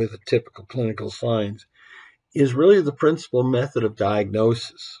combined with typical clinical signs is really the principal method of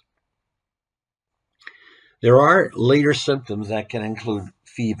diagnosis. There are later symptoms that can include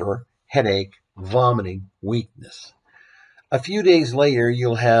fever, headache, vomiting, weakness. A few days later,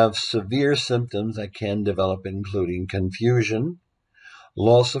 you'll have severe symptoms that can develop, including confusion,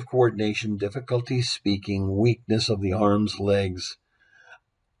 loss of coordination, difficulty speaking, weakness of the arms, legs,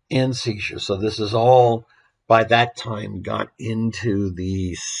 and seizures. So this is all, by that time, got into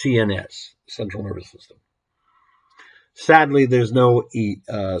the CNS, central nervous system. Sadly, there's no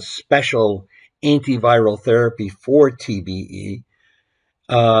special antiviral therapy for TBE.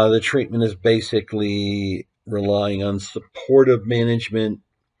 The treatment is basically relying on supportive management.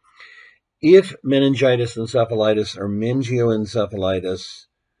 If meningitis encephalitis or meningioencephalitis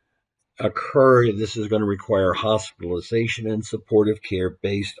occur, this is going to require hospitalization and supportive care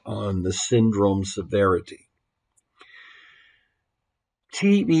based on the syndrome severity.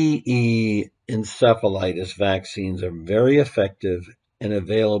 TBE encephalitis vaccines are very effective and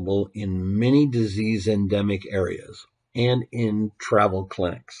available in many disease endemic areas and in travel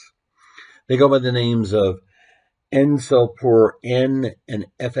clinics. They go by the names of Encelpur-N and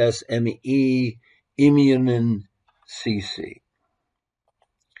FSME Immunin CC.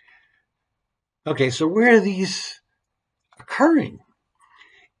 Okay, so where are these occurring?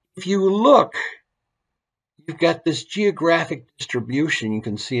 If you look, you've got this geographic distribution. You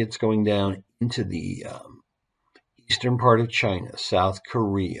can see it's going down into the eastern part of China, South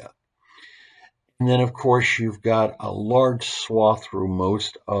Korea. And then, of course, you've got a large swath through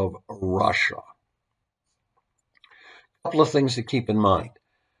most of Russia. A couple of things to keep in mind.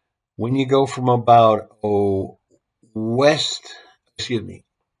 When you go from about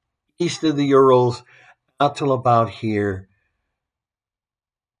east of the Urals out till about here,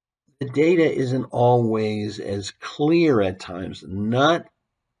 the data isn't always as clear at times. Not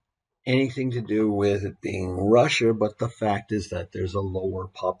anything to do with it being Russia, but the fact is that there's a lower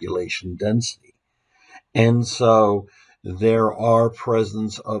population density. And so there are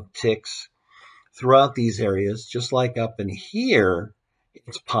presence of ticks throughout these areas, just like up in here,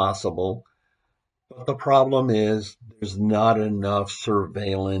 it's possible. But the problem is there's not enough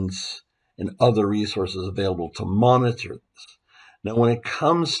surveillance and other resources available to monitor this. Now, when it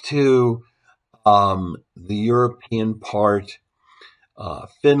comes to the European part,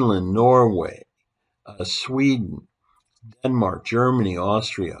 Finland, Norway, Sweden, Denmark, Germany,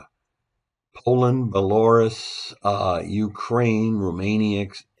 Austria, Poland, Belarus, Ukraine, Romania,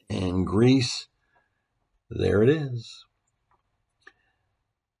 and Greece, there it is.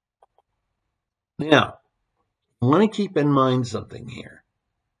 Now, I want to keep in mind something here.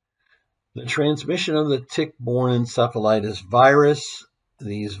 The transmission of the tick-borne encephalitis virus,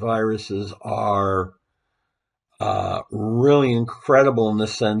 these viruses are really incredible in the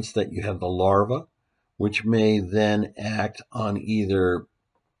sense that you have the larva, which may then act on either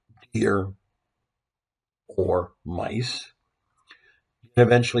deer or mice.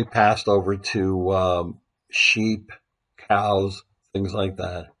 Eventually passed over to sheep, cows, things like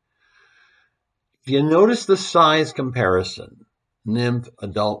that. If you notice the size comparison, nymph,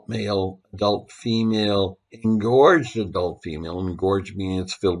 adult male, adult female, engorged adult female, engorged meaning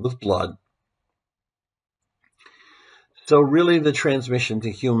it's filled with blood. So really the transmission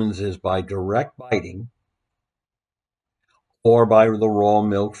to humans is by direct biting or by the raw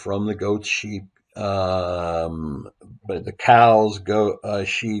milk from the goats, sheep, but the cows,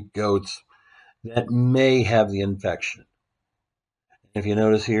 sheep, goats that may have the infection. If you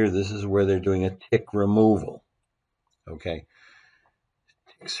notice here, this is where they're doing a tick removal. Okay.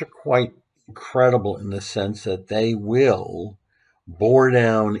 Ticks are quite incredible in the sense that they will bore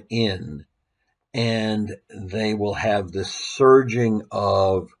down in and they will have this surging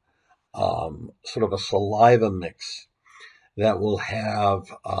of sort of a saliva mix that will have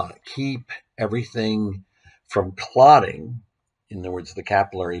keep everything from clotting, in other words, the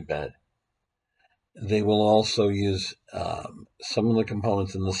capillary bed. They will also use some of the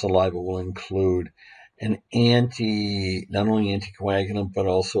components in the saliva will include an not only anticoagulant, but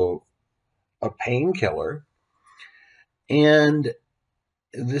also a painkiller. And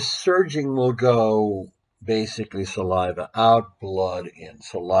this surging will go basically saliva out, blood in,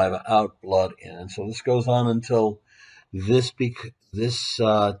 saliva out, blood in. And so this goes on until this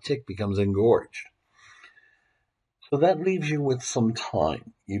tick becomes engorged. So that leaves you with some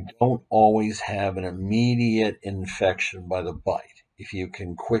time. You don't always have an immediate infection by the bite. If you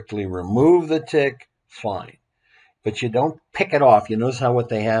can quickly remove the tick, fine. But you don't pick it off. You notice how what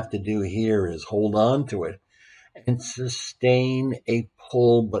they have to do here is hold on to it and sustain a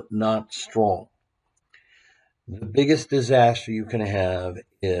pull, but not strong. The biggest disaster you can have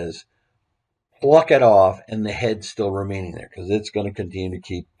is pluck it off and the head's still remaining there, because it's going to continue to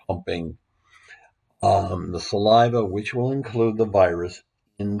keep pumping the saliva, which will include the virus,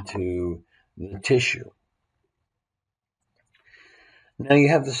 into the tissue. Now you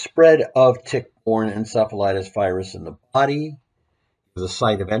have the spread of tick-borne encephalitis virus in the body. The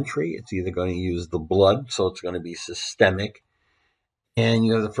site of entry, it's either going to use the blood, so it's going to be systemic. And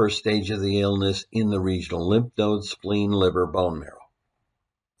you have the first stage of the illness in the regional lymph nodes, spleen, liver, bone marrow.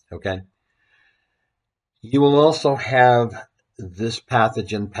 Okay? You will also have this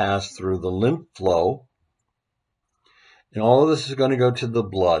pathogen pass through the lymph flow. And all of this is going to go to the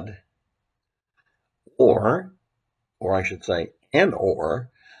blood, or I should say, or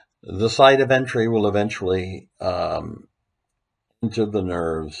the site of entry will eventually enter the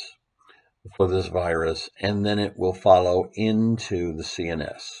nerves for this virus, and then it will follow into the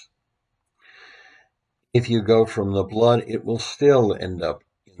CNS. If you go from the blood, it will still end up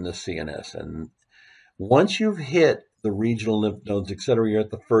in the CNS. And once you've hit the regional lymph nodes, etc., you're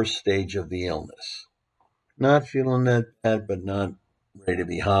at the first stage of the illness. Not feeling that bad, but not ready to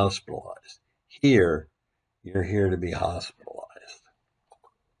be hospitalized. Here, you're here to be hospitalized.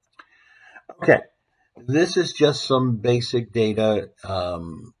 Okay, this is just some basic data.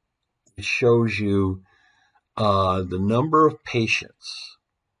 It shows you the number of patients,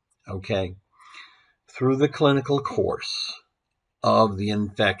 okay, through the clinical course of the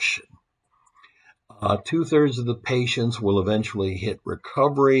infection. 2/3 of the patients will eventually hit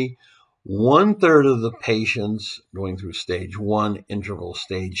recovery. 1/3 of the patients going through stage 1, interval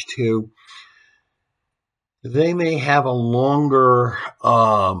stage 2, they may have a longer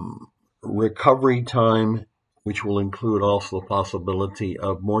recovery time, which will include also the possibility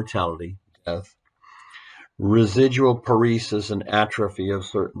of mortality, death, residual paresis and atrophy of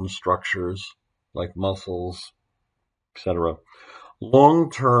certain structures like muscles, etc.,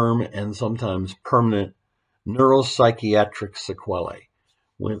 long-term and sometimes permanent neuropsychiatric sequelae.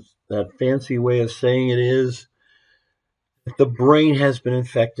 With that fancy way of saying it is, the brain has been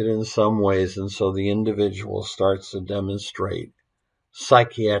infected in some ways, and so the individual starts to demonstrate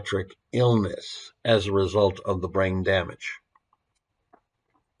psychiatric illness as a result of the brain damage.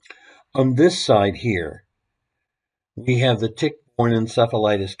 On this side here, we have the tick-borne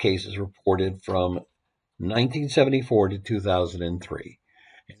encephalitis cases reported from 1974 to 2003.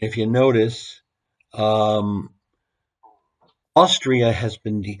 And if you notice, Austria has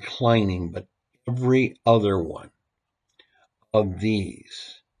been declining, but every other one of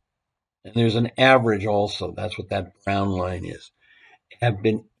these, and there's an average also, that's what that brown line is, have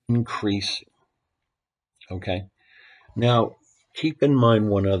been increasing. Okay? Now, keep in mind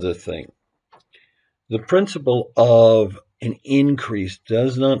one other thing. The principle of an increase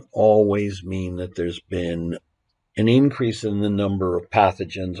does not always mean that there's been an increase in the number of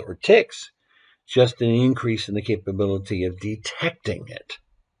pathogens or ticks, just an increase in the capability of detecting it.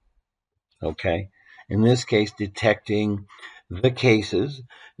 Okay? In this case, detecting the cases,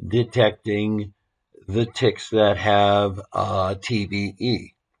 detecting the ticks that have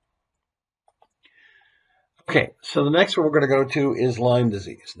TBE. Okay, so the next one we're going to go to is Lyme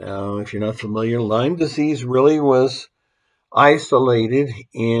disease. Now, if you're not familiar, Lyme disease really was isolated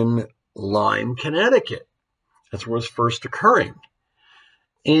in Lyme, Connecticut. That's where it's first occurring.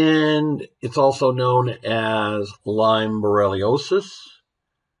 And it's also known as Lyme borreliosis.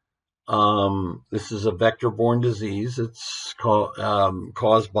 This is a vector-borne disease. It's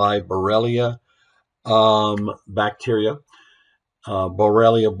caused by Borrelia bacteria,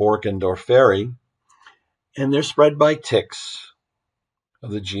 Borrelia burgdorferi, and they're spread by ticks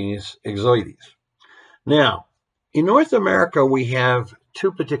of the genus Ixodes. Now, in North America, we have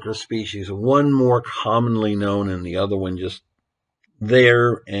two particular species, one more commonly known and the other one just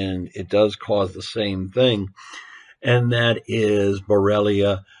there, and it does cause the same thing, and that is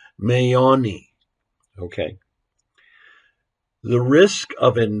Borrelia mayoni. Okay. The risk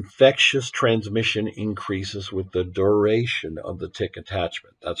of infectious transmission increases with the duration of the tick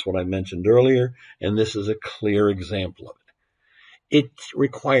attachment. That's what I mentioned earlier, and this is a clear example of it. It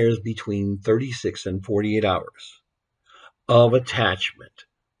requires between 36 and 48 hours of attachment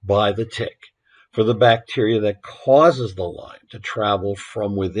by the tick for the bacteria that causes the Lyme to travel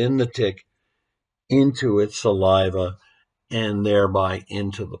from within the tick into its saliva and thereby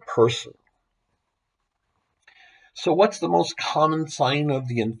into the person. So what's the most common sign of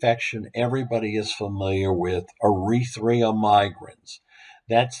the infection? Everybody is familiar with erythema migrans.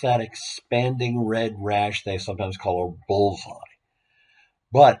 That's that expanding red rash they sometimes call a bullseye.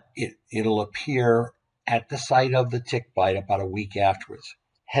 But it'll appear at the site of the tick bite about a week afterwards.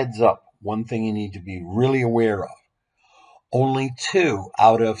 Heads up, one thing you need to be really aware of. Only 2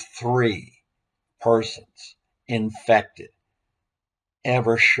 out of 3 persons infected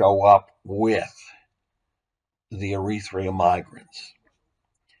ever show up with the erythema migrans.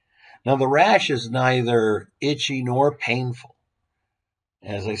 Now, the rash is neither itchy nor painful.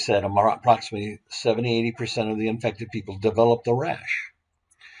 As I said, approximately 70-80% of the infected people develop the rash.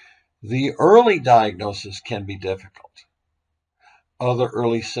 The early diagnosis can be difficult. Other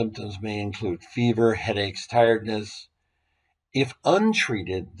early symptoms may include fever, headaches, tiredness. If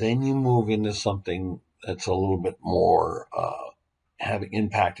untreated, then you move into something that's a little bit more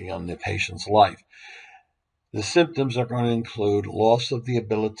impacting on the patient's life. The symptoms are going to include loss of the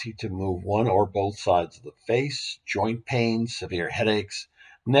ability to move one or both sides of the face, joint pain, severe headaches,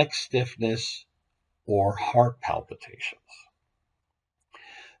 neck stiffness, or heart palpitations.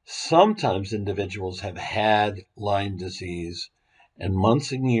 Sometimes individuals have had Lyme disease, and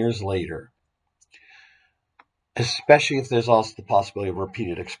months and years later, especially if there's also the possibility of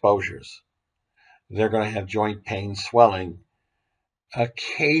repeated exposures, they're going to have joint pain, swelling.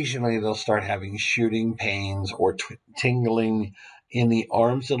 Occasionally, they'll start having shooting pains or tingling in the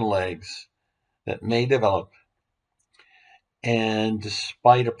arms and legs that may develop. And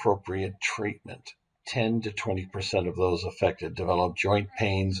despite appropriate treatment, 10 to 20% of those affected develop joint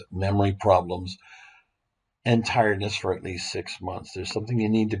pains, memory problems, and tiredness for at least 6 months. There's something you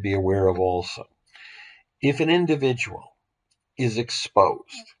need to be aware of also. If an individual is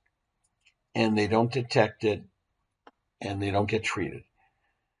exposed and they don't detect it and they don't get treated,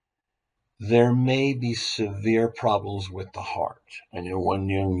 there may be severe problems with the heart. I know one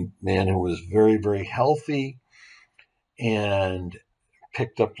young man who was very, very healthy and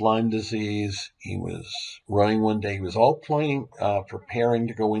picked up Lyme disease. He was running one day. He was all preparing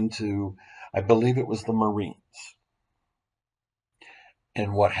to go into, I believe it was the Marines.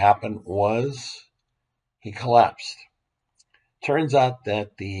 And what happened was he collapsed. Turns out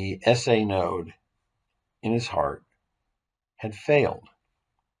that the SA node in his heart had failed,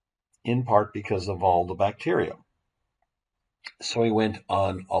 in part because of all the bacteria. So he went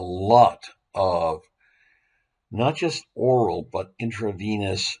on a lot of not just oral, but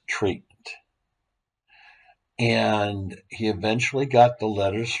intravenous treatment. And he eventually got the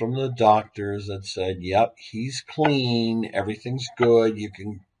letters from the doctors that said, yep, he's clean, everything's good, you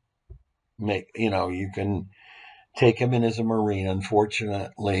can take him in as a Marine.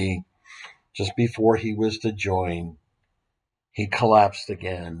 Unfortunately, just before he was to join, he collapsed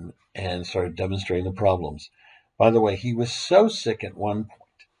again and started demonstrating the problems. By the way, he was so sick at one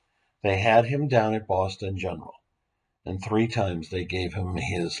point, they had him down at Boston General, and 3 times they gave him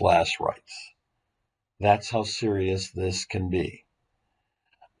his last rites. That's how serious this can be.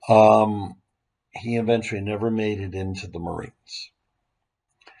 He eventually never made it into the Marines.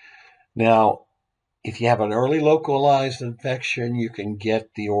 Now, if you have an early localized infection, you can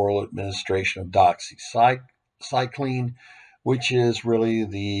get the oral administration of doxycycline, which is really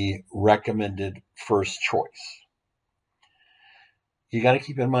the recommended first choice. You got to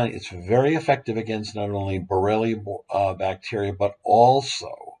keep in mind it's very effective against not only Borrelia bacteria, but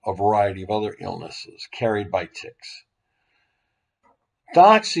also a variety of other illnesses carried by ticks.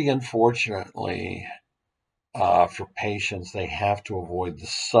 Doxy, unfortunately, for patients, they have to avoid the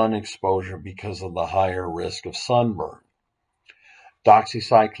sun exposure because of the higher risk of sunburn.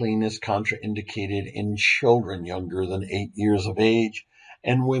 Doxycycline is contraindicated in children younger than 8 years of age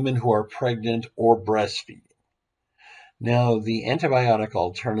and women who are pregnant or breastfeeding. Now, the antibiotic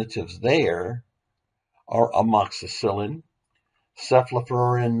alternatives there are amoxicillin,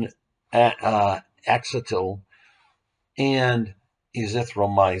 cephalosporin, acetyl, and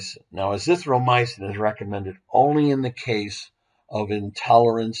azithromycin. Now, azithromycin is recommended only in the case of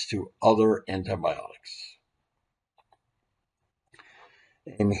intolerance to other antibiotics.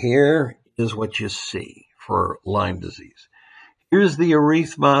 And here is what you see for Lyme disease. Here's the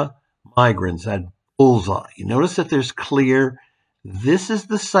erythema migrans, that bullseye. You notice that there's clear. This is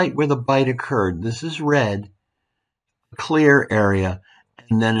the site where the bite occurred. This is red, clear area,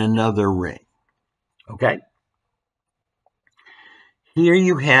 and then another ring. Okay? Here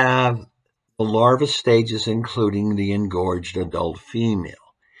you have the larva stages, including the engorged adult female.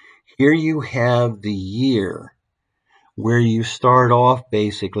 Here you have the year where you start off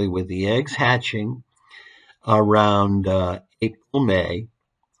basically with the eggs hatching around April, May.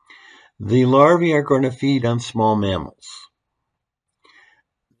 The larvae are going to feed on small mammals.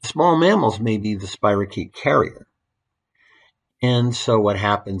 Small mammals may be the spirochete carrier. And so what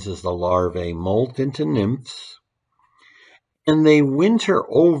happens is the larvae molt into nymphs, and they winter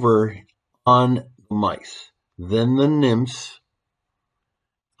over on the mice. Then the nymphs,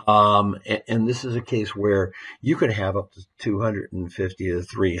 and this is a case where you could have up to 250 to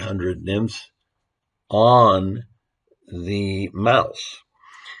 300 nymphs on the mouse.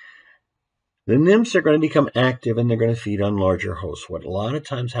 The nymphs are going to become active and they're going to feed on larger hosts. What a lot of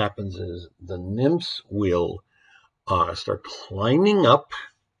times happens is the nymphs will start climbing up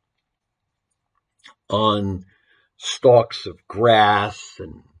on stalks of grass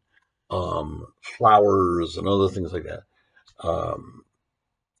and flowers and other things like that.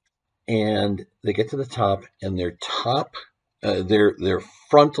 And they get to the top, and their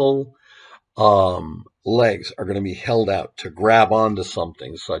frontal legs are going to be held out to grab onto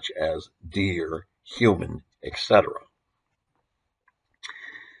something such as deer, human, etc.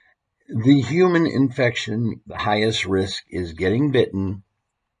 The human infection, the highest risk is getting bitten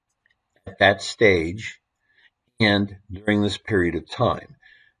at that stage and during this period of time,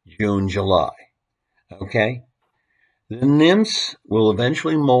 June, July. Okay? The nymphs will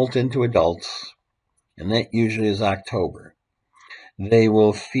eventually molt into adults, and that usually is October. They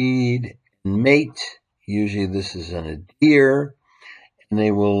will feed and mate. Usually this is in a deer, and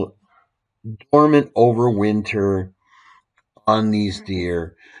they will dormant over winter on these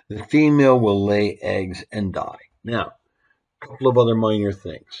deer. The female will lay eggs and die. Now, a couple of other minor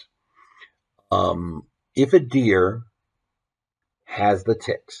things. If a deer has the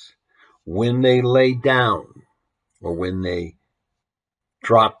ticks, when they lay down or when they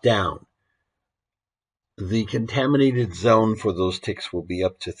drop down, the contaminated zone for those ticks will be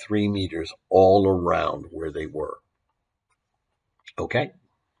up to 3 meters all around where they were. Okay?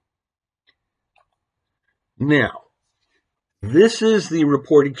 Now, this is the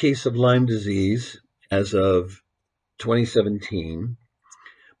reported case of Lyme disease as of 2017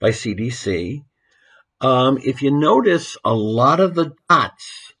 by CDC. If you notice, a lot of the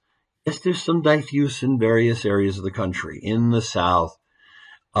dots, yes, there's some diffuse in various areas of the country, in the South,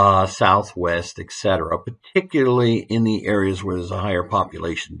 Southwest, etc., particularly in the areas where there's a higher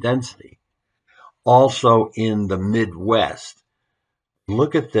population density. Also in the Midwest.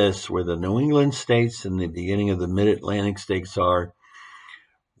 Look at this, where the New England states and the beginning of the Mid-Atlantic states are.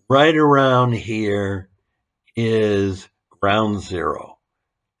 Right around here is ground zero,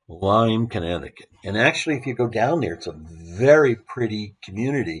 Lyme, Connecticut. And actually, if you go down there, it's a very pretty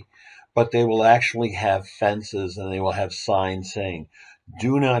community, but they will actually have fences and they will have signs saying,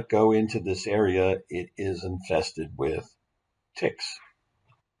 do not go into this area. It is infested with ticks.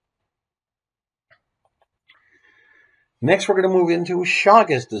 Next, we're going to move into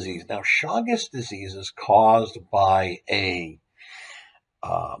Chagas disease. Now, Chagas disease is caused by a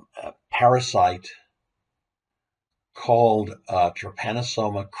parasite called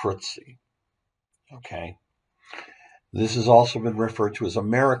Trypanosoma cruzi. Okay. This has also been referred to as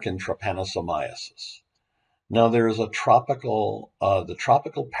American trypanosomiasis. Now, there is a the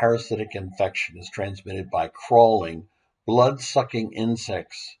tropical parasitic infection is transmitted by crawling, blood-sucking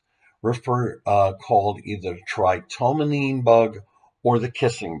insects called either tritonine bug or the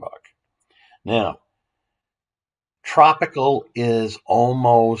kissing bug. Now, tropical is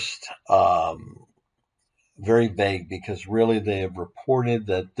almost very vague because really they have reported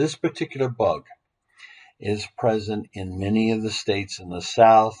that this particular bug is present in many of the states in the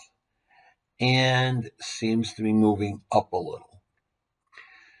South and seems to be moving up a little.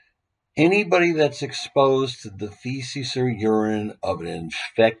 Anybody that's exposed to the feces or urine of an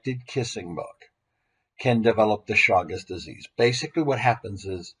infected kissing bug can develop the Chagas disease. Basically what happens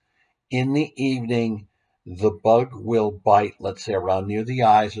is in the evening, the bug will bite, let's say around near the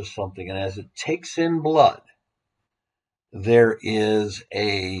eyes or something, and as it takes in blood, there is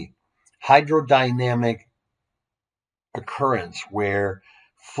a hydrodynamic occurrence where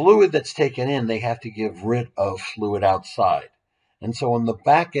fluid that's taken in, they have to give rid of fluid outside. And so on the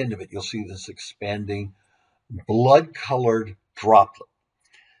back end of it, you'll see this expanding blood-colored droplet.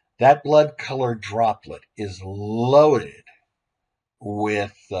 That blood-colored droplet is loaded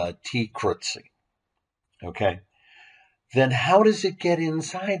with T. cruzi. Okay? Then how does it get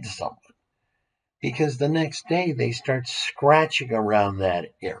inside someone? Because the next day they start scratching around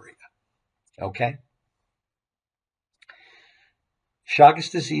that area. Okay?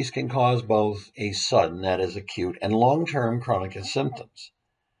 Chagas disease can cause both a sudden, that is acute, and long-term chronic symptoms.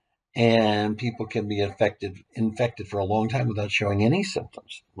 and people can be infected for a long time without showing any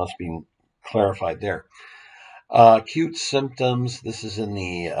symptoms. Must be clarified there. Acute symptoms, this is in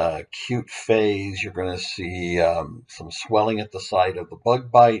the acute phase. You're going to see some swelling at the site of the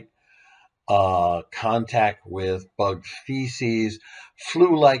bug bite, contact with bug feces,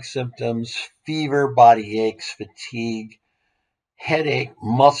 flu-like symptoms, fever, body aches, fatigue, headache,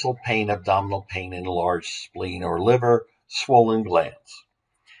 muscle pain, abdominal pain, enlarged spleen or liver, swollen glands.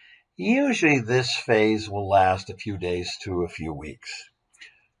 Usually this phase will last a few days to a few weeks.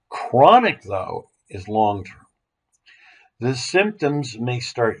 Chronic, though, is long-term. The symptoms may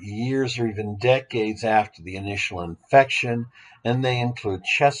start years or even decades after the initial infection, and they include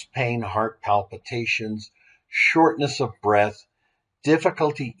chest pain, heart palpitations, shortness of breath,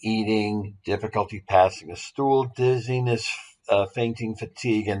 difficulty eating, difficulty passing a stool, dizziness, fainting,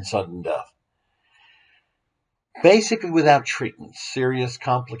 fatigue, and sudden death. Basically, without treatment, serious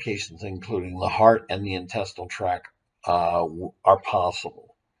complications, including the heart and the intestinal tract, are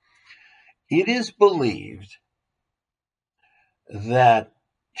possible. It is believed that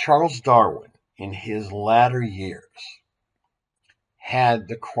Charles Darwin, in his latter years, had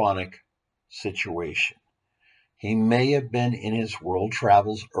the chronic situation. He may have been in his world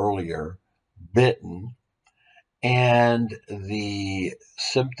travels earlier, bitten, and the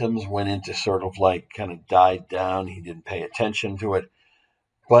symptoms went into sort of like kind of died down. He didn't pay attention to it.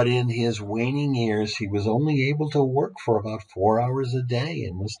 But in his waning years, he was only able to work for about 4 hours a day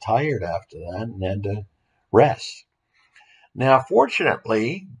and was tired after that and had to rest. Now,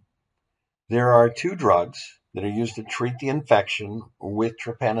 fortunately, there are 2 drugs that are used to treat the infection with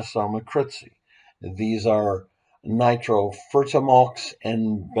Trypanosoma cruzi. These are nitrofurtamox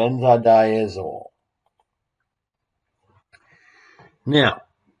and benzodiazole. Now,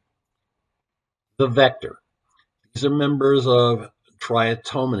 the vector. These are members of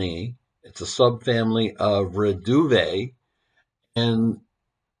Triatomini. It's a subfamily of Reduvae, and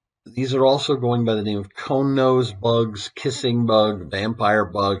these are also going by the name of cone nose bugs, kissing bug, vampire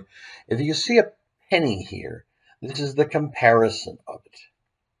bug. If you see a penny here, this is the comparison of it.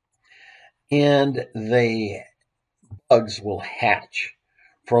 And the bugs will hatch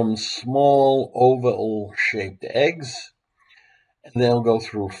from small oval-shaped eggs, and they'll go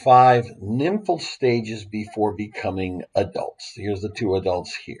through 5 nymphal stages before becoming adults. Here's the 2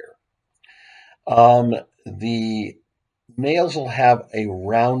 adults here. The males will have a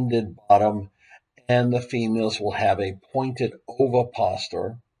rounded bottom, and the females will have a pointed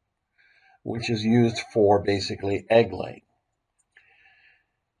ovipositor, which is used for basically egg laying.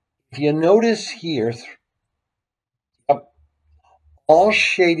 If you notice here, all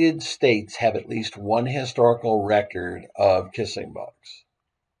shaded states have at least one historical record of kissing bugs.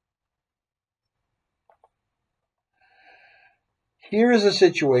 Here is a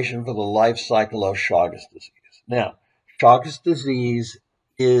situation for the life cycle of Chagas disease. Now, Chagas disease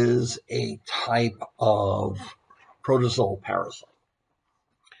is a type of protozoal parasite.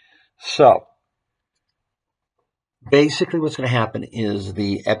 So, basically what's going to happen is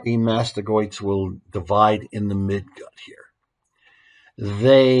the epimastogoids will divide in the midgut here.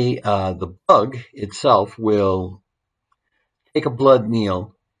 The bug itself will take a blood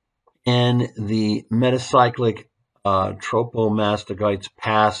meal, and the metacyclic tropomastogoids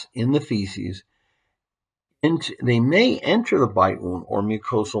pass in the feces. They may enter the bite wound or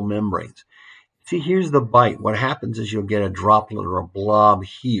mucosal membranes. See, here's the bite. What happens is you'll get a droplet or a blob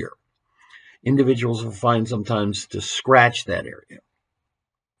here. Individuals will find sometimes to scratch that area.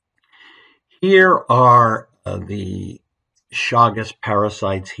 Here are the Chagas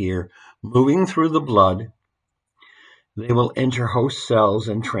parasites here moving through the blood. They will enter host cells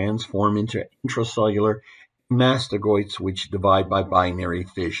and transform into intracellular mastogoids, which divide by binary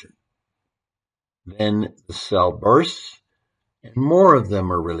fission. Then the cell bursts, and more of them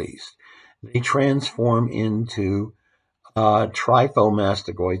are released. They transform into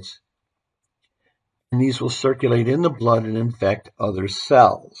tryphomastogoids, and these will circulate in the blood and infect other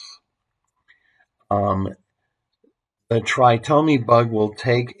cells. The Triatomini bug will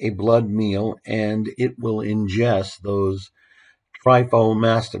take a blood meal, and it will ingest those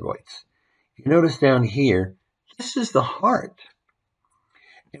tryphomastogoids. You notice down here, this is the heart.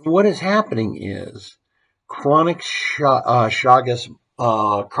 And what is happening is chronic Chagas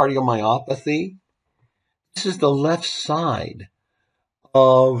cardiomyopathy. This is the left side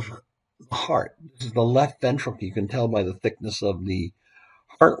of the heart. This is the left ventricle. You can tell by the thickness of the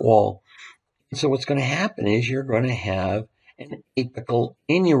heart wall. And so what's going to happen is you're going to have an apical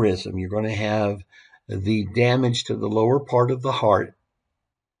aneurysm. You're going to have the damage to the lower part of the heart,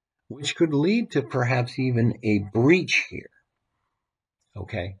 which could lead to perhaps even a breach here.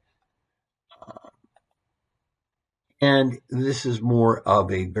 Okay, And this is more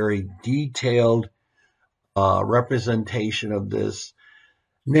of a very detailed representation of this.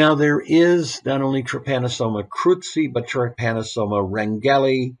 Now, there is not only Trypanosoma cruzi, but Trypanosoma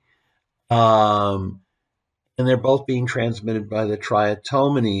wrangeli, and they're both being transmitted by the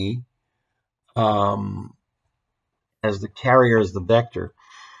triatomony as the carrier, as the vector.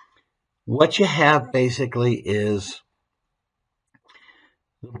 What you have basically is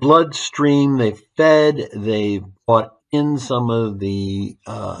the bloodstream. They've fed, they've brought in some of the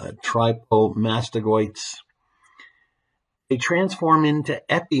trypomastogoids. They transform into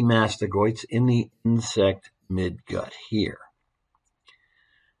epimastogoids in the insect midgut here.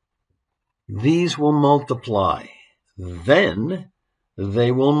 These will multiply. Then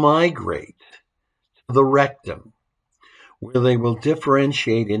they will migrate to the rectum, where they will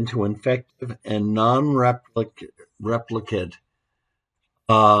differentiate into infective and non-replicate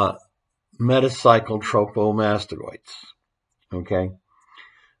metacycle tropomastogoids. Okay?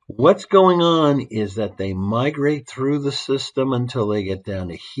 What's going on is that they migrate through the system until they get down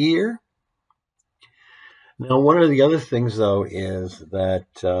to here. Now, one of the other things, though, is that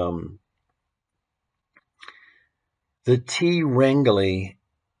the T. wrangeli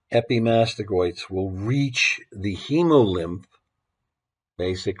epimastogoids will reach the hemolymph,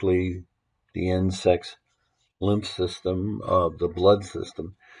 basically the insect's lymph system, the blood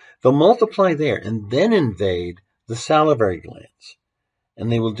system. They'll multiply there and then invade the salivary glands, and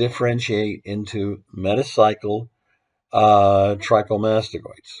they will differentiate into metacycle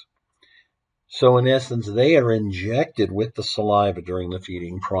trypomastogoids. So in essence, they are injected with the saliva during the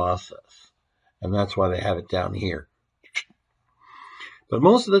feeding process, and that's why they have it down here. But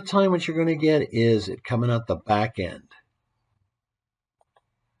most of the time, what you're going to get is it coming out the back end.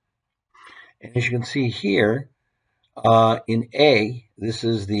 And as you can see here, in A, this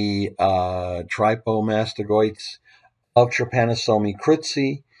is the trypomastogoids of Trypanosoma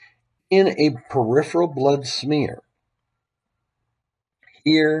cruzi in a peripheral blood smear.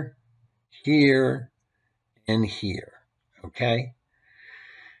 Here, here, and here. Okay?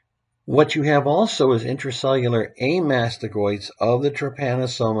 What you have also is intracellular amastogoids of the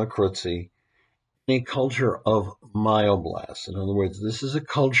Trypanosoma cruzi in a culture of myoblasts. In other words, this is a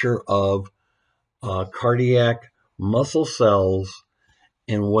culture of cardiac muscle cells,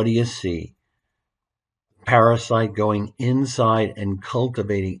 and what do you see? Parasite going inside and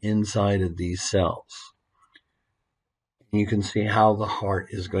cultivating inside of these cells. And you can see how the heart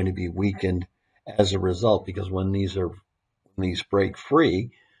is going to be weakened as a result, because when these break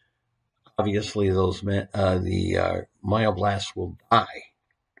free, obviously those the myoblasts will die.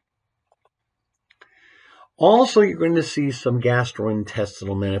 Also, you're going to see some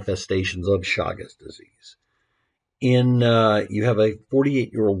gastrointestinal manifestations of Chagas disease. You have a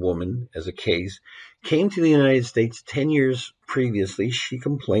 48-year-old woman as a case, came to the United States 10 years previously. She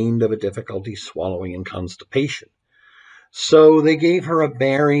complained of a difficulty swallowing and constipation. So they gave her a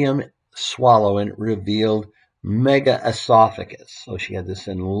barium swallow, and it revealed megaesophagus. So she had this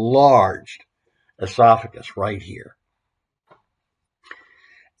enlarged esophagus right here.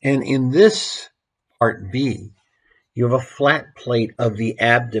 And in this part B, you have a flat plate of the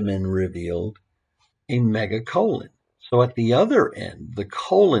abdomen revealed, a megacolon. So at the other end, the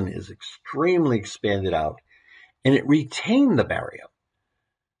colon is extremely expanded out, and it retained the barium.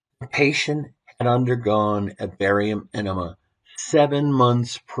 The patient had undergone a barium enema 7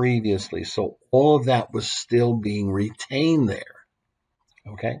 months previously, so all of that was still being retained there.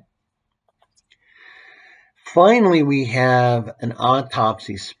 Okay? Finally, we have an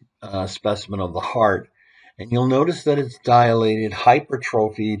autopsy specimen of the heart, and you'll notice that it's dilated,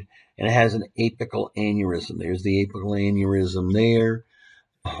 hypertrophied, and it has an apical aneurysm. There's the apical aneurysm there.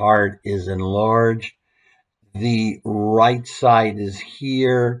 The heart is enlarged. The right side is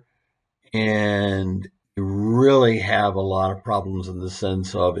here, and you really have a lot of problems in the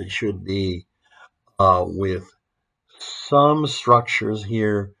sense of it should be with some structures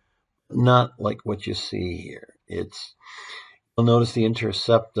here, not like what you see here. You'll notice the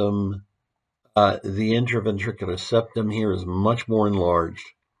interseptum, the intraventricular septum here is much more enlarged.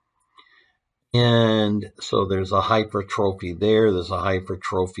 And so there's a hypertrophy there. There's a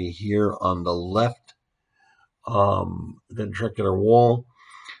hypertrophy here on the left ventricular wall.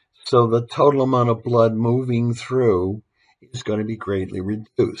 So the total amount of blood moving through is going to be greatly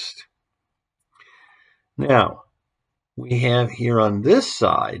reduced. Now, we have here on this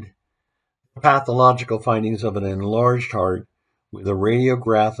side pathological findings of an enlarged heart with a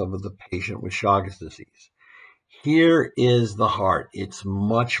radiograph of the patient with Chagas disease. Here is the heart. It's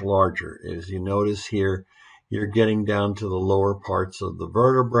much larger. As you notice here, you're getting down to the lower parts of the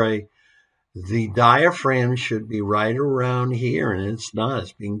vertebrae. The diaphragm should be right around here, and it's not.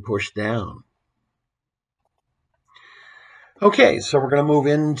 It's being pushed down. Okay, so we're going to move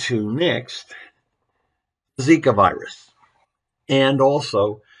into next Zika virus and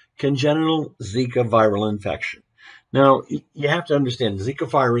also congenital Zika viral infection. Now, you have to understand Zika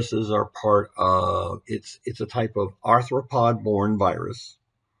viruses are part of, it's a type of arthropod-borne virus,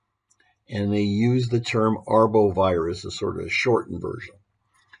 and they use the term arbovirus as sort of a shortened version.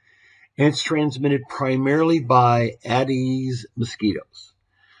 And it's transmitted primarily by Aedes mosquitoes.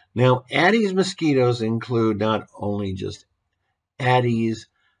 Now, Aedes mosquitoes include not only just Aedes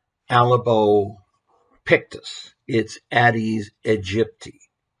albopictus, it's Aedes aegypti.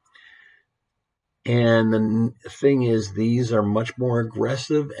 And the thing is, these are much more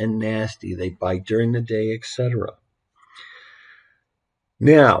aggressive and nasty. They bite during the day, etc.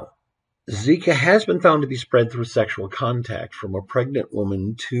 Now, Zika has been found to be spread through sexual contact from a pregnant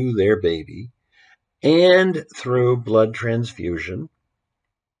woman to their baby and through blood transfusion.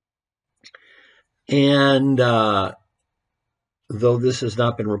 And though this has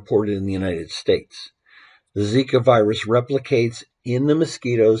not been reported in the United States, the Zika virus replicates in the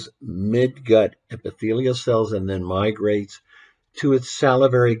mosquito's mid-gut epithelial cells and then migrates to its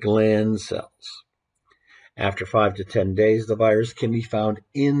salivary gland cells. After 5 to 10 days, the virus can be found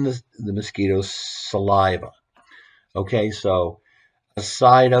in the mosquito's saliva. Okay, so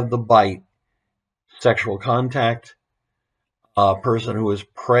aside of the bite, sexual contact, a person who is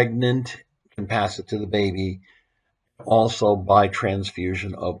pregnant can pass it to the baby, also by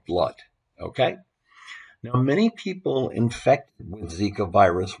transfusion of blood. Okay? Now, many people infected with Zika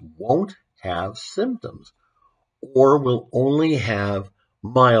virus won't have symptoms or will only have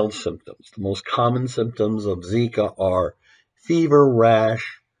mild symptoms. The most common symptoms of Zika are fever,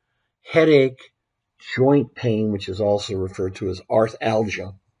 rash, headache, joint pain, which is also referred to as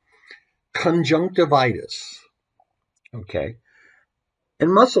arthalgia, conjunctivitis, okay,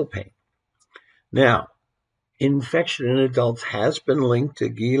 and muscle pain. Now, infection in adults has been linked to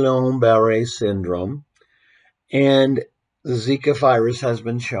Guillain-Barré syndrome, and the Zika virus has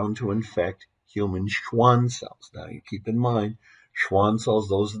been shown to infect human Schwann cells. Now, you keep in mind, Schwann cells,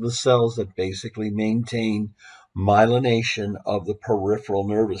 those are the cells that basically maintain myelination of the peripheral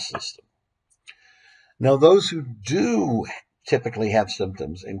nervous system. Now, those who do typically have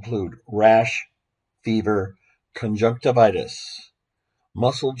symptoms include rash, fever, conjunctivitis,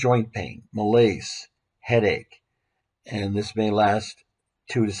 muscle joint pain, malaise, headache, and this may last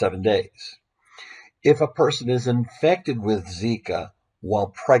 2 to 7 days. If a person is infected with Zika while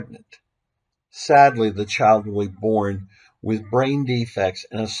pregnant, sadly, the child will be born with brain defects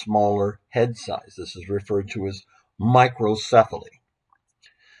and a smaller head size. This is referred to as microcephaly.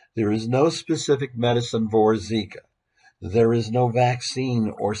 There is no specific medicine for Zika. There is no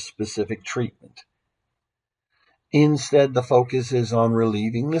vaccine or specific treatment. Instead, the focus is on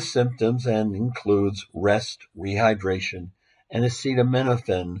relieving the symptoms and includes rest, rehydration, and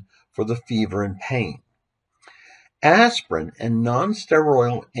acetaminophen for the fever and pain. Aspirin and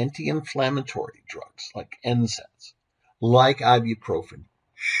non-steroidal anti-inflammatory drugs like NSAIDs, like ibuprofen,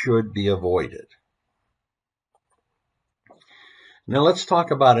 should be avoided. Now let's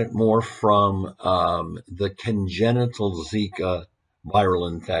talk about it more from the congenital Zika viral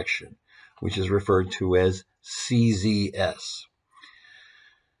infection, which is referred to as CZS.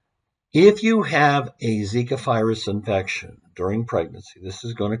 If you have a Zika virus infection during pregnancy, this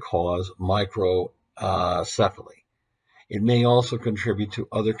is going to cause microcephaly. It may also contribute to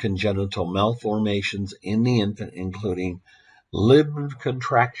other congenital malformations in the infant, including limb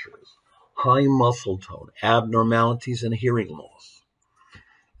contractures, high muscle tone, abnormalities, and hearing loss.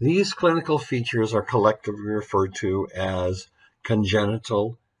 These clinical features are collectively referred to as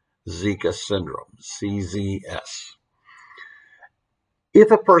congenital Zika syndrome, CZS. If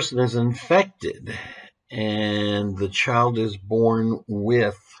a person is infected and the child is born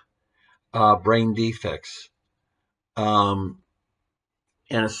with brain defects and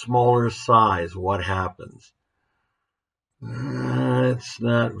a smaller size, what happens? It's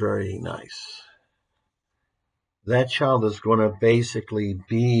not very nice. That child is going to basically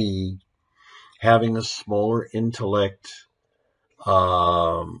be having a smaller intellect,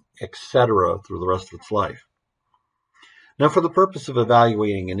 etc., through the rest of its life. Now, for the purpose of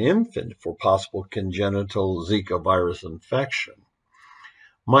evaluating an infant for possible congenital Zika virus infection,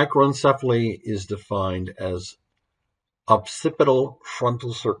 microencephaly is defined as occipital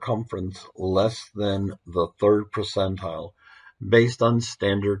frontal circumference less than the 3rd percentile based on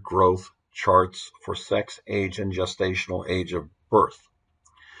standard growth charts for sex, age, and gestational age of birth.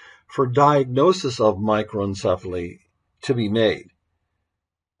 For diagnosis of microencephaly to be made,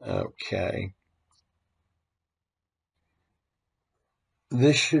 Okay.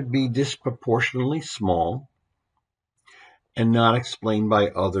 This should be disproportionately small and not explained by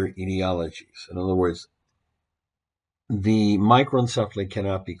other etiologies. In other words, the microencephaly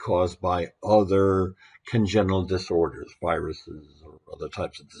cannot be caused by other congenital disorders, viruses, or other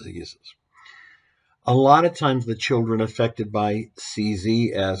types of diseases. A lot of times the children affected by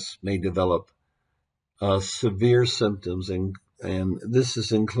CZS may develop severe symptoms, and this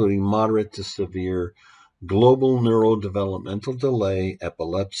is including moderate to severe global neurodevelopmental delay,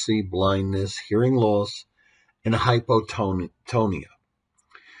 epilepsy, blindness, hearing loss, and hypotonia.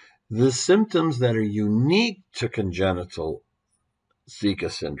 The symptoms that are unique to congenital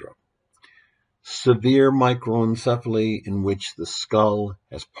Zika syndrome: severe microencephaly in which the skull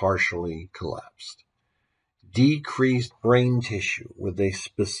has partially collapsed, decreased brain tissue with a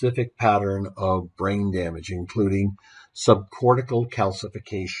specific pattern of brain damage, including subcortical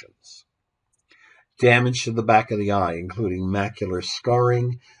calcifications, damage to the back of the eye, including macular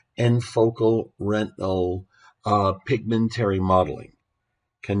scarring and focal retinal pigmentary modeling,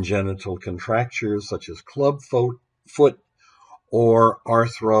 congenital contractures such as clubfoot or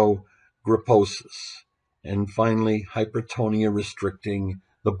arthrogryposis, and finally hypertonia restricting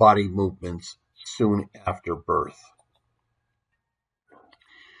the body movements soon after birth.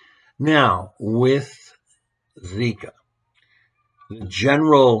 Now, with Zika, the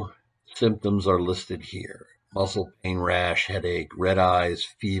general symptoms are listed here: muscle pain, rash, headache, red eyes,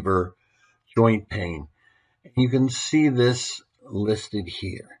 fever, joint pain. You can see this listed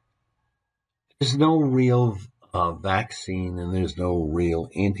here. There's no real vaccine and there's no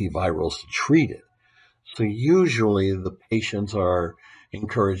real antivirals to treat it. So usually the patients are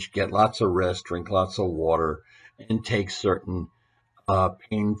encouraged to get lots of rest, drink lots of water, and take certain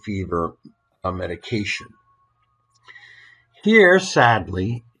pain fever medication. Here,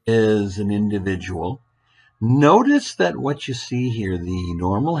 sadly, is an individual. Notice that what you see here, the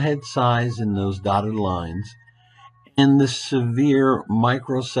normal head size in those dotted lines, and the severe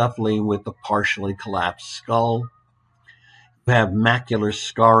microcephaly with the partially collapsed skull. You have macular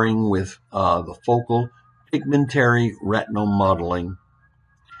scarring with the focal pigmentary retinal modeling.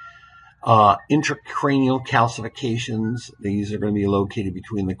 Intracranial calcifications. These are going to be located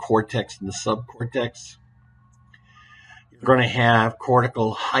between the cortex and the subcortex. You're going to have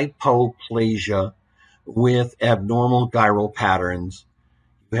cortical hypoplasia with abnormal gyral patterns.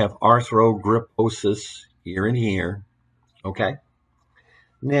 You have arthrogryposis here and here. Okay.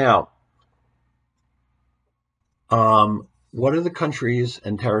 Now, what are the countries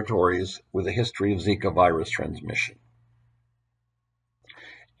and territories with a history of Zika virus transmission?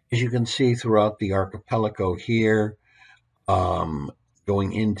 As you can see throughout the archipelago here,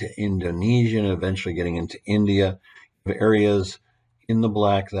 going into Indonesia and eventually getting into India, areas in the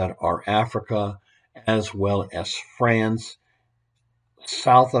black that are Africa, as well as France.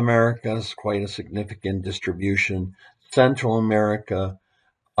 South America is quite a significant distribution. Central America,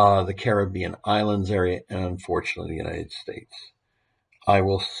 the Caribbean islands area, and unfortunately the United States. I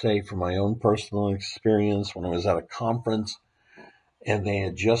will say from my own personal experience, when I was at a conference and they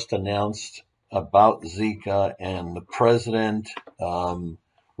had just announced about Zika and the president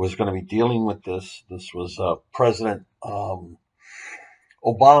was going to be dealing with this. This was President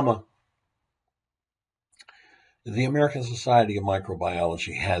Obama. The American Society of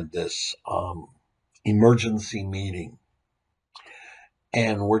Microbiology had this emergency meeting,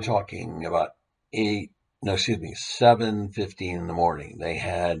 and we're talking about 7:15 in the morning. They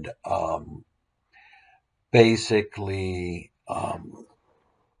had basically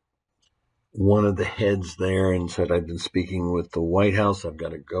one of the heads there and said, I've been speaking with the White House. I've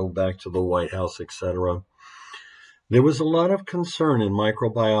got to go back to the White House, etc. There was a lot of concern in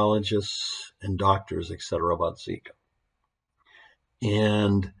microbiologists and doctors, etc., about Zika.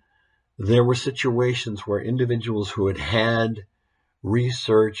 And there were situations where individuals who had had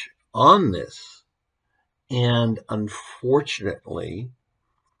research on this, and unfortunately,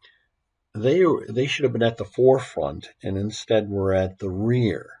 they should have been at the forefront and instead were at the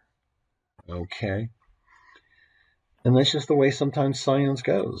rear. Okay? And that's just the way sometimes science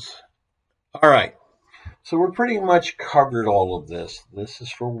goes. All right. So we're pretty much covered all of this. This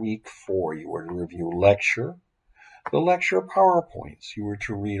is for week 4. You were to review the lecture PowerPoints. You were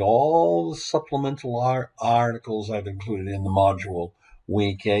to read all the supplemental articles I've included in the module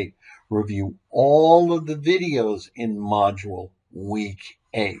week 8. Review all of the videos in module week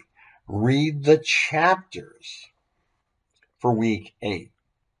 8. Read the chapters for week 8.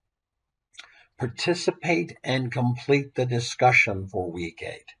 Participate and complete the discussion for week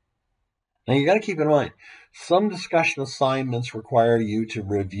 8. Now you got to keep in mind, some discussion assignments require you to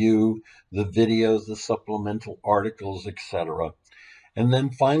review the videos, the supplemental articles, etc. And then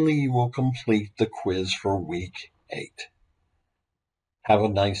finally, you will complete the quiz for week 8. Have a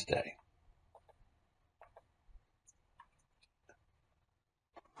nice day.